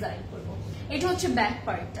ডিজাইন করবো। এটা হচ্ছে ব্যাক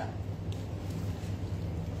পার্টটা,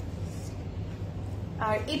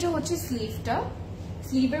 আর এটা হচ্ছে স্লিভটা।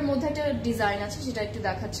 স্লিভের মধ্যে একটা ডিজাইন আছে, সেটা একটু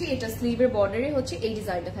দেখাচ্ছি। এটা স্লিভের বর্ডারে হচ্ছে এই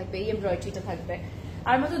ডিজাইনটা থাকবে, এই এমব্রয়ডারিটা থাকবে।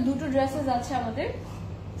 আর মাত্র দুটো ড্রেসেস আছে আমাদের।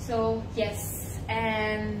 So yes,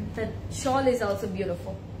 and the shawl is also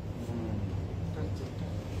beautiful.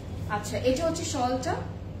 আচ্ছা, এটা হচ্ছে শলটা,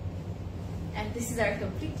 and this is our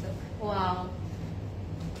complete look. Wow,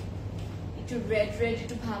 একটু রেড রেড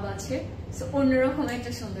একটু ভাব আছে, সো অন্যরকম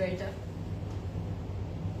একটা সুন্দর এটা।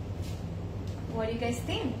 What do you guys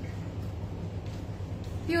think?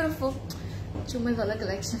 Beautiful. চুমে ভালো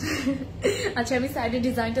কালেকশন। আচ্ছা, আমি সাইডের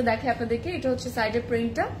ডিজাইনটা দেখাই আপনাদেরকে। এটা হচ্ছে সাইডের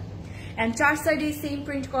প্রিন্টটা, এন্ড চার সাইডে সেম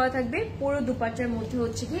প্রিন্ট করা থাকবে। পুরো দুপাট্টার মধ্যে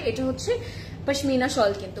হচ্ছে কি এটা হচ্ছে পশমিনা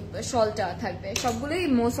শল, কিন্তু শলটা থাকবে সবগুলোই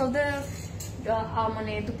মোস্ট অফ দ্য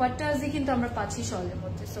মানে দুপাট্টাজই কিন্তু আমরা পাচ্ছি শলের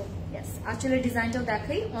মধ্যে। সো ইয়েস, আসলে ডিজাইনটাও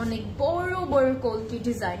দেখাই, অনেক বড় বড় কলকি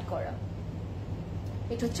ডিজাইন করা।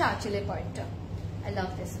 এটা হচ্ছে আঁচলের পার্টটা। I love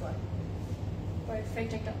this one,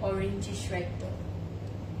 perfect একটা অরেঞ্জিশ রেড টোন,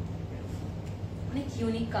 অনেক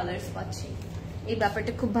ইউনিক কালার্স পাচ্ছি, এই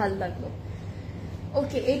ব্যাপারটা খুব ভালো লাগলো।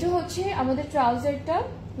 ওকে, এটা হচ্ছে আমাদের ট্রাউজারটা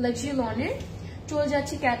লাক্সারি লনের, চলে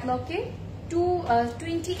যাচ্ছে ক্যাটলগে।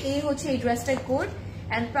 220A হচ্ছে এই ড্রেসটার কোড,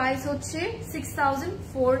 এন্ড প্রাইস হচ্ছে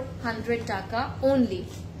 6400 টাকা অনলি,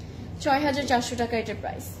 6400 টাকা এটার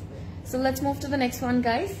price. So let's move to the next one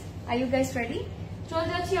guys. Are you guys ready? চলে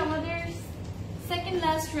যাচ্ছি আমাদের সেকেন্ড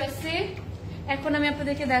লাস্ট ড্রেসে। এখন আমি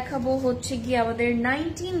আপনাদেরকে দেখাবো হচ্ছে গিয়ে আমাদের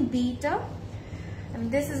 19B-টা, and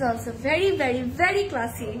this is also very very very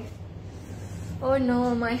classy. Oh no,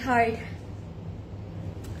 my heart,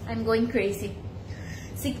 I'm going crazy.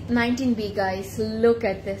 19B guys, look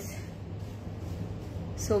at this,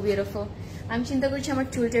 so beautiful. আমি চিন্তা করছি আমার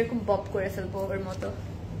চুলটা এরকম বব করে ফেলবো ওর মতো।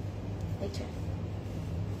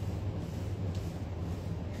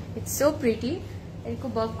 It's so pretty, এরকম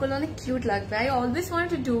বব করলে অনেক কিউট লাগবে। I always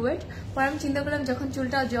wanted to do it, পর আমি চিন্তা করলাম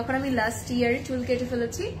যখন আমি লাস্ট ইয়ার চুল কেটে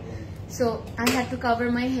ফেলেছি, so I had to cover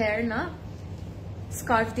my hair না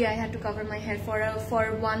স্কার্ফ দিয়ে, I had to cover my hair for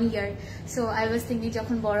 1 year. So I was thinking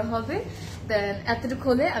যখন বড় হবে then এতটুকু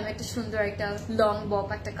হলে আমি একটা সুন্দর একটা লং বব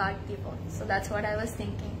একটা কাট দিব। So that's what I was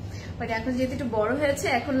thinking. But এখন যেহেতু একটু বড় হয়েছে,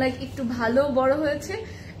 এখন লাইক একটু ভালো বড় হয়েছে,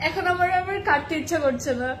 এখন আমার কাটতে ইচ্ছা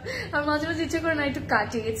করছে না। আর মাঝে মাঝে ইচ্ছা করে না একটু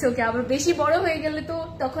কাটি, ইটস ওকে। আবার বেশি বড় হয়ে গেলে তো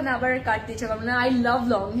তখন আবার কাটতে ইচ্ছা করবে না। I love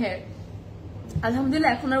long hair.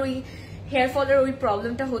 আলহামদুলিল্লাহ এখন আর ওই হেয়ার ফলের ওই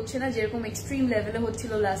প্রবলেমটা হচ্ছে না যেরকম এক্সট্রিম লেভেলে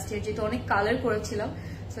হচ্ছিল লাস্ট ইয়ার, যেহেতু অনেক কালার করেছিলাম।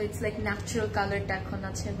 সো ইটস লাইক ন্যাচারাল কালারটা এখন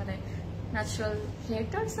আছে, মানে ন্যাচারাল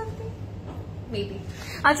হেয়ারটা আর সামথিং মেবি।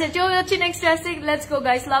 আচ্ছা, চলে যাচ্ছি নেক্সট ড্রেসে। Let's go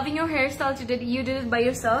guys. Loving your hair style you did it by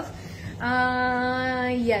yourself.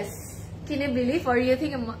 Yes, can you believe, or you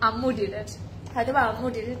think Ammu did it? হয়তো বা Ammu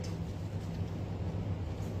did it,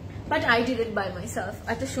 but I did it by myself.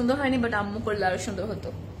 এত সুন্দর হয়নি, but আম্মু করলে আরো সুন্দর হতো।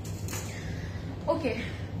 ওকে,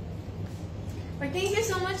 but thank you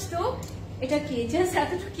so much তো। এটা কি জাস্ট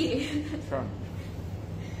এতটুকু কি,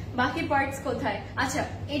 বাকি পার্টস কোথায়? আচ্ছা,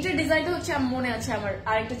 এটার ডিজাইনটা হচ্ছে মনে আছে আমার,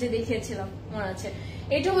 আরেকটা যে দেখিয়েছিলাম মনে আছে।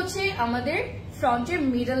 এটা হচ্ছে আমাদের ফ্রন্টের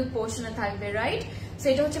মিডল পোর্শনে থাকবে, রাইট? সো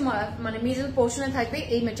এটা হচ্ছে মানে মিডল পোর্শনে থাকবে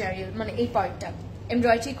এই ম্যাটেরিয়াল, মানে এই পার্টটা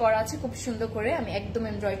এমব্রয়ডারি করা আছে খুব সুন্দর করে। আমি একদম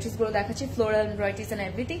এমব্রয়ডারিজ গুলো দেখাচ্ছি, floral embroideries and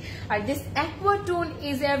everything. R this aqua tone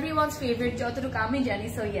is everyone's favourite, যতটুকু আমি জানি।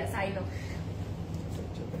 So yes, I know.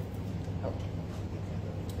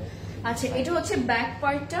 আচ্ছা, এটা হচ্ছে ব্যাক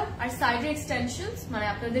পার্টটা। আর সাইডের এক্সটেনশনস, মানে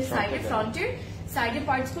আপনাদের সাইডের ফ্রন্টের সাইডের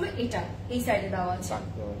পার্টস গুলো এটা এই সাইডে দেওয়া আছে।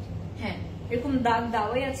 হ্যাঁ, এরকম দাগ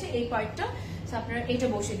দেওয়াই আছে এই পার্টটা। সো আপনারা এটা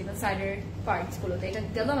বসিয়ে দিবেন সাইডের পার্টস গুলোতে। এটা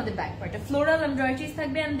গেল আমাদের ব্যাক পার্টটা। ফ্লোরাল এমব্রয়ডারিজ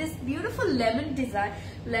থাকবে and this beautiful lemon design,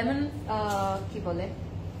 lemon কি বলে,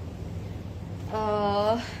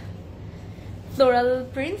 floral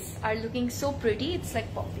prints are looking so pretty. It's like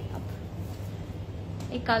popping up.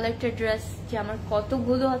 এই কালারটা ড্রেস যে আমার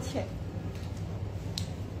কতগুলো আছে।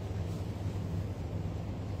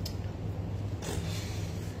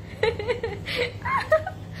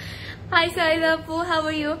 Hi Saida Apu, how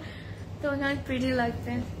are you? তোমার প্রিটি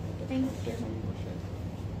লাগছে, থ্যাংক ইউ।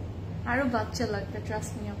 আরো বাচ্চা লাগবে,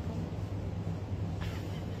 ট্রাস্ট মি আপু।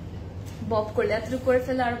 বব করলে এতটুকু করে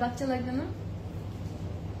ফেলে আরো বাচ্চা লাগবে না?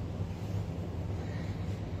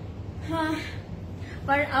 হ্যাঁ,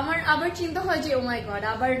 আমার আবার চিন্তা হয় যে ও মাই গড,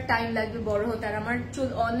 আবার টাইম লাগবে বড় হতে, আর আমার চুল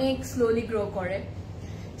অনেক স্লোলি গ্রো করে।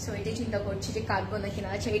 সো এটাই চিন্তা করছি যে কাটবো নাকি না।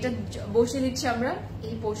 আচ্ছা, এটা বসে দিচ্ছি আমরা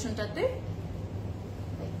এই পোর্শনটাতে,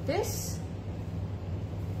 লাইক দিস।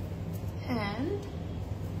 এন্ড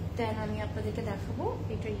দেন আমি আপনাদেরকে দেখাবো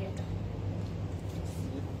এটা ইয়েটা।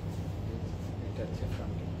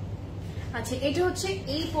 আচ্ছা, এটা হচ্ছে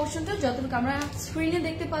এই পোর্শনটা যতটুকু আমরা স্ক্রিনে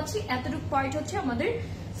দেখতে পাচ্ছি, এতটুকু পার্ট হচ্ছে আমাদের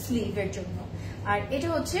স্লিভের জন্য। আর এটা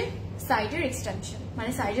হচ্ছে সাইডের এক্সটেনশন,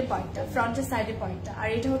 মানে সাইডের পার্টটা, ফ্রন্টের সাইডের পার্টটা। আর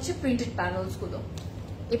এটা হচ্ছে প্রিন্টেড প্যানেলস গুলো,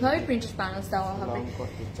 এভাবে প্রিন্টেড প্যানেলস দেওয়া হবে।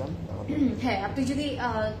 হ্যাঁ, আপনি যদি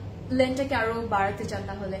লেন্থটাকে আরো বাড়াতে চান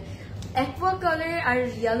তাহলে। Aqua colour R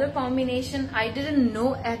yellow combination, I didn't know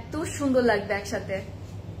এত সুন্দর লাগবে একসাথে।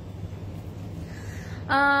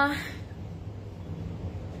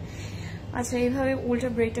 আচ্ছা, এইভাবে উল্টা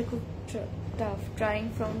ব্রেডটা খুব tough, trying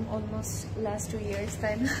from almost last 2 years,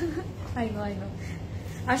 তাই না? I know.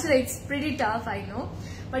 Actually, it's pretty tough, I know.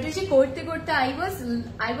 But এই যে করতে করতে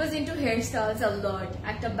I was into hairstyles a lot.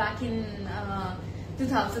 একটা back in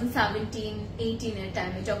 2017-18 এর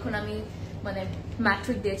টাইমে, যখন আমি মানে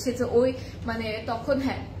ম্যাট্রিক দিয়েছি, তো ওই মানে তখন,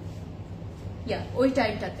 হ্যাঁ, ওই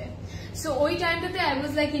টাইমটাতে। সো ওই টাইমটাতে I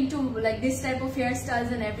was like into like this type of hairstyles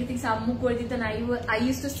and everything. So আম্মু করে দিতেন, I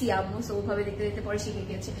used to see আম্মু, সো ওভাবে দেখতে দেখতে পরে শিখে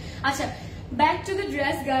গেছি। আচ্ছা, back to the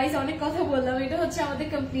dress guys, অনেক কথা বললাম। এটা হচ্ছে আমাদের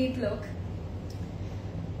complete look.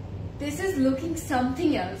 This is looking something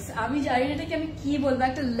else. আমি জানি না এটাকে আমি কি বলবো,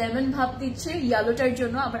 একটা লেমন ভাব দিচ্ছে ইয়েলোটার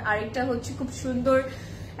জন্য, আবার আরেকটা হচ্ছে খুব সুন্দর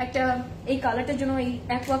একটা, এই কালারটার জন্য, এই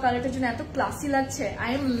অ্যাকোয়া কালারটার জন্য এত ক্লাসি লাগছে। I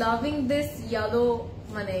am loving this yellow,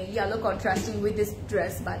 মানে yellow contrasting with this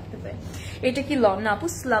dress. By the way, এটা কি লন না আপু?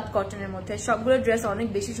 স্ল্যাব কটনের মধ্যে। সবগুলো ড্রেস অনেক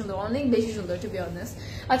বেশি সুন্দর, অনেক বেশি সুন্দর, টু বি অনেস্ট।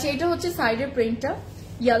 আচ্ছা, এটা হচ্ছে সাইডের প্রিন্টটা,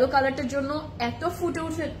 ইয়েলো কালারটার জন্য এত ফুটে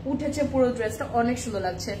উঠেছে পুরো ড্রেসটা, অনেক সুন্দর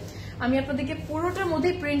লাগছে। আমি আপনাদেরকে পুরোটার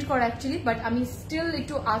মধ্যেই প্রিন্ট করা অ্যাকচুয়ালি, বাট আমি স্টিল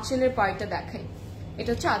একটু আঁচলের পার্টটা দেখাই। এটা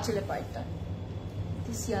হচ্ছে আঁচলের পার্টটা।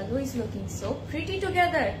 This yellow is looking so pretty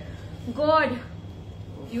together. God,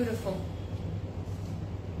 beautiful,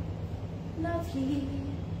 lovely.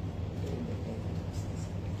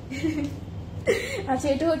 আচ্ছা,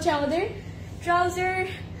 এটা হচ্ছে আমাদের ট্রাউজার,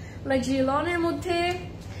 লাইক জিলনের মধ্যে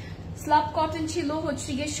স্ল্যাব কটন ছিল, হচ্ছে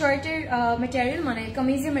গিয়ে শার্টের ম্যাটেরিয়াল, মানে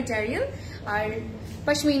কামিজের ম্যাটেরিয়াল। আর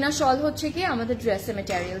পশমিনা শল হচ্ছে কি আমাদের ড্রেসের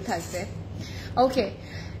ম্যাটেরিয়াল থাকবে। ওকে,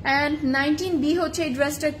 এন্ড 19B হচ্ছে এই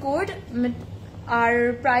ড্রেসটার কোড, আর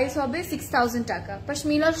প্রাইস হবে 6000 টাকা।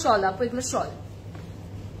 পশমিনার শল, আপু এগুলো শল।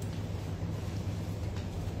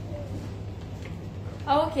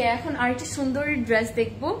 ওকে, এখন আরেকটা সুন্দর ড্রেস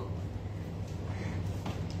দেখবো।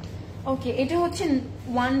 ওকে, এটা হচ্ছে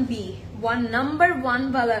 1B, নাম্বার 1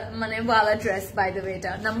 ওয়ালা ড্রেস। বাই দ্য ওয়ে,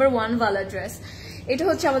 এটা নাম্বার 1 ওয়ালা ড্রেস। এটা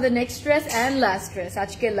হচ্ছে আমাদের next dress and last dress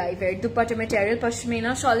আজকের লাইভের। দুপাট্টা ম্যাটেরিয়াল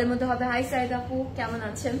পশমিনা শলের মধ্যে হবে। হাই সাইদ আপু, কেমন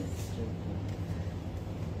আছেন?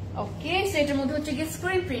 ওকে, সো এটার মধ্যে হচ্ছে গিয়ে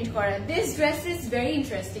স্ক্রিন প্রিন্ট করা। This dress is very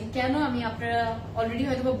interesting. কেন আমি আপনারা অলরেডি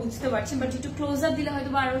হয়তো বুঝতে পারছেন, বাট একটু ক্লোজ আপ দিলে হয়তো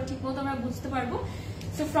আরো ঠিক মতো আমরা বুঝতে পারবো।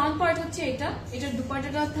 সো ফ্রন্ট পার্ট হচ্ছে এটা, এটার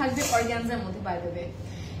দুপাট্টাটা থাকবে অর্গানজার মধ্যে। বাই দ্য ওয়ে,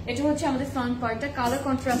 এটা হচ্ছে আমাদের ফ্রন্ট পার্টটা। Colour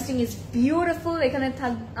contrasting is beautiful. এখানে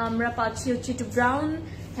আমরা পাচ্ছি হচ্ছে একটু ব্রাউন,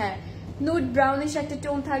 হ্যাঁ নুড ব্রাউনিশ একটা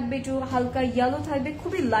টোন থাকবে, একটু হালকা ইয়েলো থাকবে,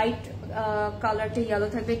 খুবই লাইট কালারটা ইয়েলো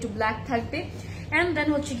থাকবে, একটু ব্ল্যাক থাকবে, and then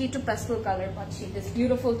হচ্ছে কি একটু pastel color পাচ্ছি, this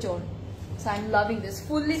beautiful tone. So I'm loving this,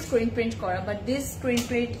 fully screen print করা, but this screen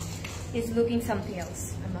print is looking something else,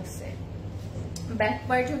 I must say. Back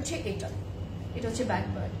part হচ্ছে এটা হচ্ছে back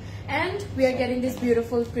part, and we are getting this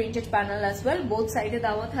beautiful printed panel as well. Both side e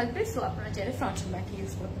dawa thakbe, so apnara chaile front and back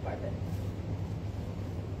use korte parben.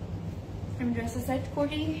 আমি dress set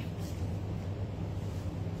করি।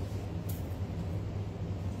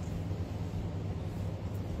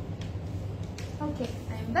 Okay,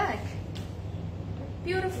 I'm back.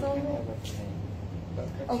 Beautiful.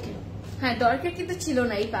 Okay. হ্যাঁ, দরকার কিন্তু ছিল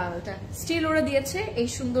না এই প্যানেলটা। Still ওরা দিয়েছে এই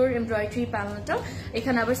সুন্দর এমব্রয়ডারি প্যানেলটা।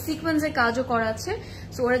 এখানে আবার সিকোয়েন্সের কাজও করা আছে।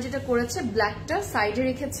 সো ওরা যেটা করেছে ব্ল্যাকটা সাইডে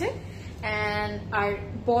রেখেছে এন্ড আর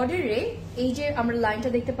বর্ডারে এই যে আমরা লাইনটা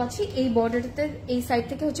দেখতে পাচ্ছি এই বর্ডারটাতে এই সাইড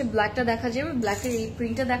থেকে হচ্ছে ব্ল্যাকটা দেখা যাবে, ব্ল্যাকের এই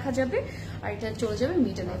প্রিন্টটা দেখা যাবে আর এটা চলে যাবে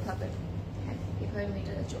মিডলে ভাবে। হ্যাঁ, এভাবে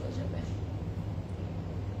মিডলে চলে যাবে।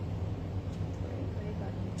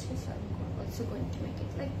 So I'm also going to make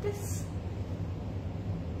it like this.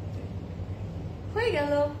 হয়ে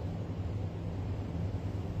গেল।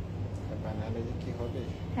 বানালে যে কি হবে?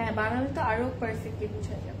 হ্যাঁ, বানালে তো আরো পারফেক্টলি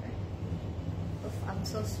বোঝা যাবে। I'm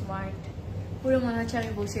so smart. পুরো মনে হচ্ছে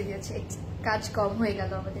আমি বসে দিয়েছি, কাজ কম হয়ে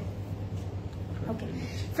গেল আমাদের। ওকে,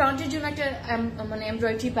 ফ্রন্টের জন্য একটা মানে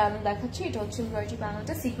এমব্রয়ডারি প্যানেল দেখাচ্ছি। এটা হচ্ছে এমব্রয়ডারি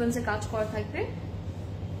প্যানেলটা সিকোয়েন্সে কাজ করা থাকবে।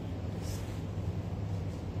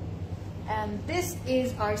 And this is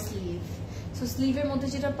our sleeve. So sleeve এর মধ্যে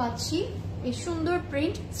যেটা পাচ্ছি এই সুন্দর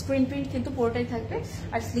প্রিন্ট, স্ক্রিন প্রিন্ট কিন্তু পুরোটাই থাকবে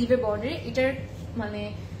আর স্লিভের বর্ডারে এটার মানে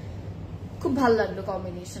খুব ভালো লাগলো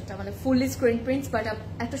কম্বিনেশনটা, মানে ফুললি স্ক্রিন প্রিন্টস বাট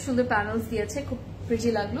এত সুন্দর প্যানেলস দিয়েছে, খুব প্রিটি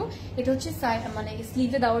লাগলো। এটা হচ্ছে মানে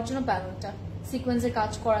স্লিভে দেওয়ার জন্য প্যানেলটা সিকোয়েন্সের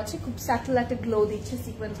কাজ করা আছে, খুব স্যাটেল একটা গ্লো দিচ্ছে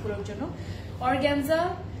সিকোয়েন্স গুলোর জন্য। অর্গানজা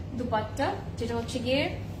দুপাট্টা যেটা হচ্ছে গিয়ে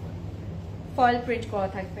ফয়েল প্রিন্ট করা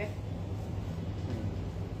থাকবে।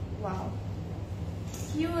 Wow,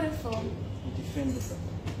 beautiful. ডিফারেন্ট।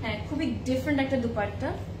 হ্যাঁ, খুবই ডিফারেন্ট একটা দুপাট্টা।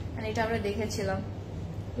 আর এটা আমরা দেখেছিলাম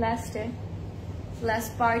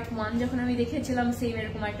লাস্ট পার্ট 1 যখন আমি দেখেছিলাম, সেম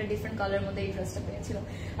এরকম একটা ডিফারেন্ট কালারের মধ্যে এই ড্রেসটা পেয়েছিলাম।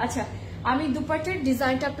 আচ্ছা, আমি দুপাট্টার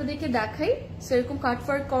ডিজাইনটা আপনাদেরকে দেখাই। সো এরকম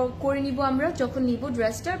কাটওয়ার্ক করে নিব আমরা যখন নিব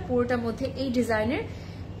ড্রেসটা, পুরোটার মধ্যে এই ডিজাইনের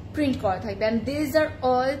প্রিন্ট করা থাকবে। And this R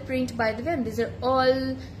all print by the way, and this R all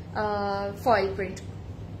foil print.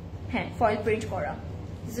 হ্যাঁ, ফয়েল প্রিন্ট করা,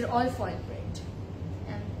 this R all foil print.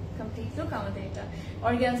 Complete look আমাদের এটা।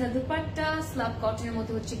 অর্গানজা দুপাট্টা, স্লাব কটনের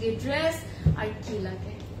মধ্যে হচ্ছে গিয়ে ড্রেস। আর কি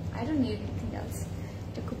লাগে? I don't need anything else.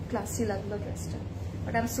 এটা খুব ক্লাসি লাগলো ড্রেসটা,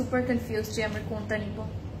 but I am super confused যে আমরা কোনটা নিব।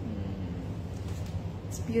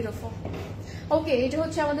 It's beautiful. ওকে, এটা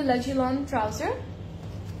হচ্ছে আমাদের লাক্সারি লং ট্রাউজার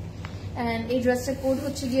এন্ড এই ড্রেসটার কোড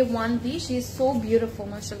হচ্ছে গিয়ে 1B। She is so beautiful,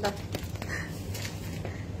 মাশাআল্লাহ।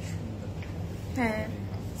 হ্যাঁ,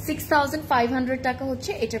 6,500 টাকা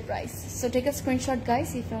হচ্ছে এটা price. So take a screenshot guys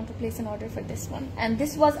if you want to place an order for this one. And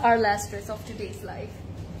this was our last dress of today's live.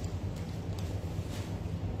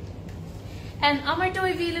 And আমারটা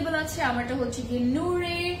available আছে, আমারটা হচ্ছে কি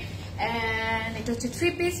নূরে and এটা হচ্ছে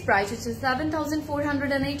 3 piece, price হচ্ছে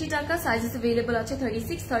 7,480 টাকা, sizes available আছে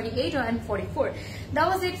 36, 38 and 44. That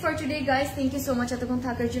was it for today guys. Thank you so much এতক্ষণ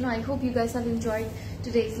থাকার জন্য। I hope you guys have enjoyed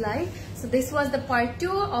today's live. So this was the part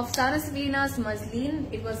 2 of Safinaz Muzlin.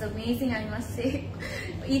 It was amazing, I must say.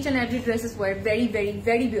 Each and every dresses were very, very,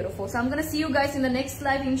 very beautiful. So I'm gonna see you guys in the next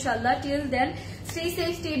live, inshallah. Till then, stay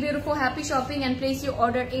safe, stay beautiful, happy shopping, and place your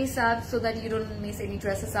order ASAP so that you don't miss any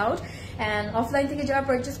dresses out. And offline থেকে যারা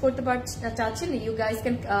purchase করতে চাচ্ছেন, you guys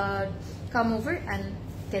can come over and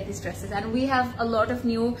get these dresses. And we have a lot of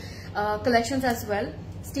new collections as well.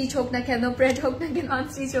 Stitch হোক না কেন, prayed হোক না কেন,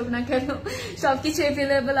 আনস্টিচ হোক না কেন, সবকিছু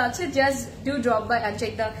available আছে. Just do drop by and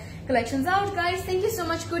check the collections out guys. Thank you so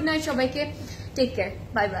much. Good night সবাইকে. Take care.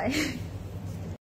 Bye bye.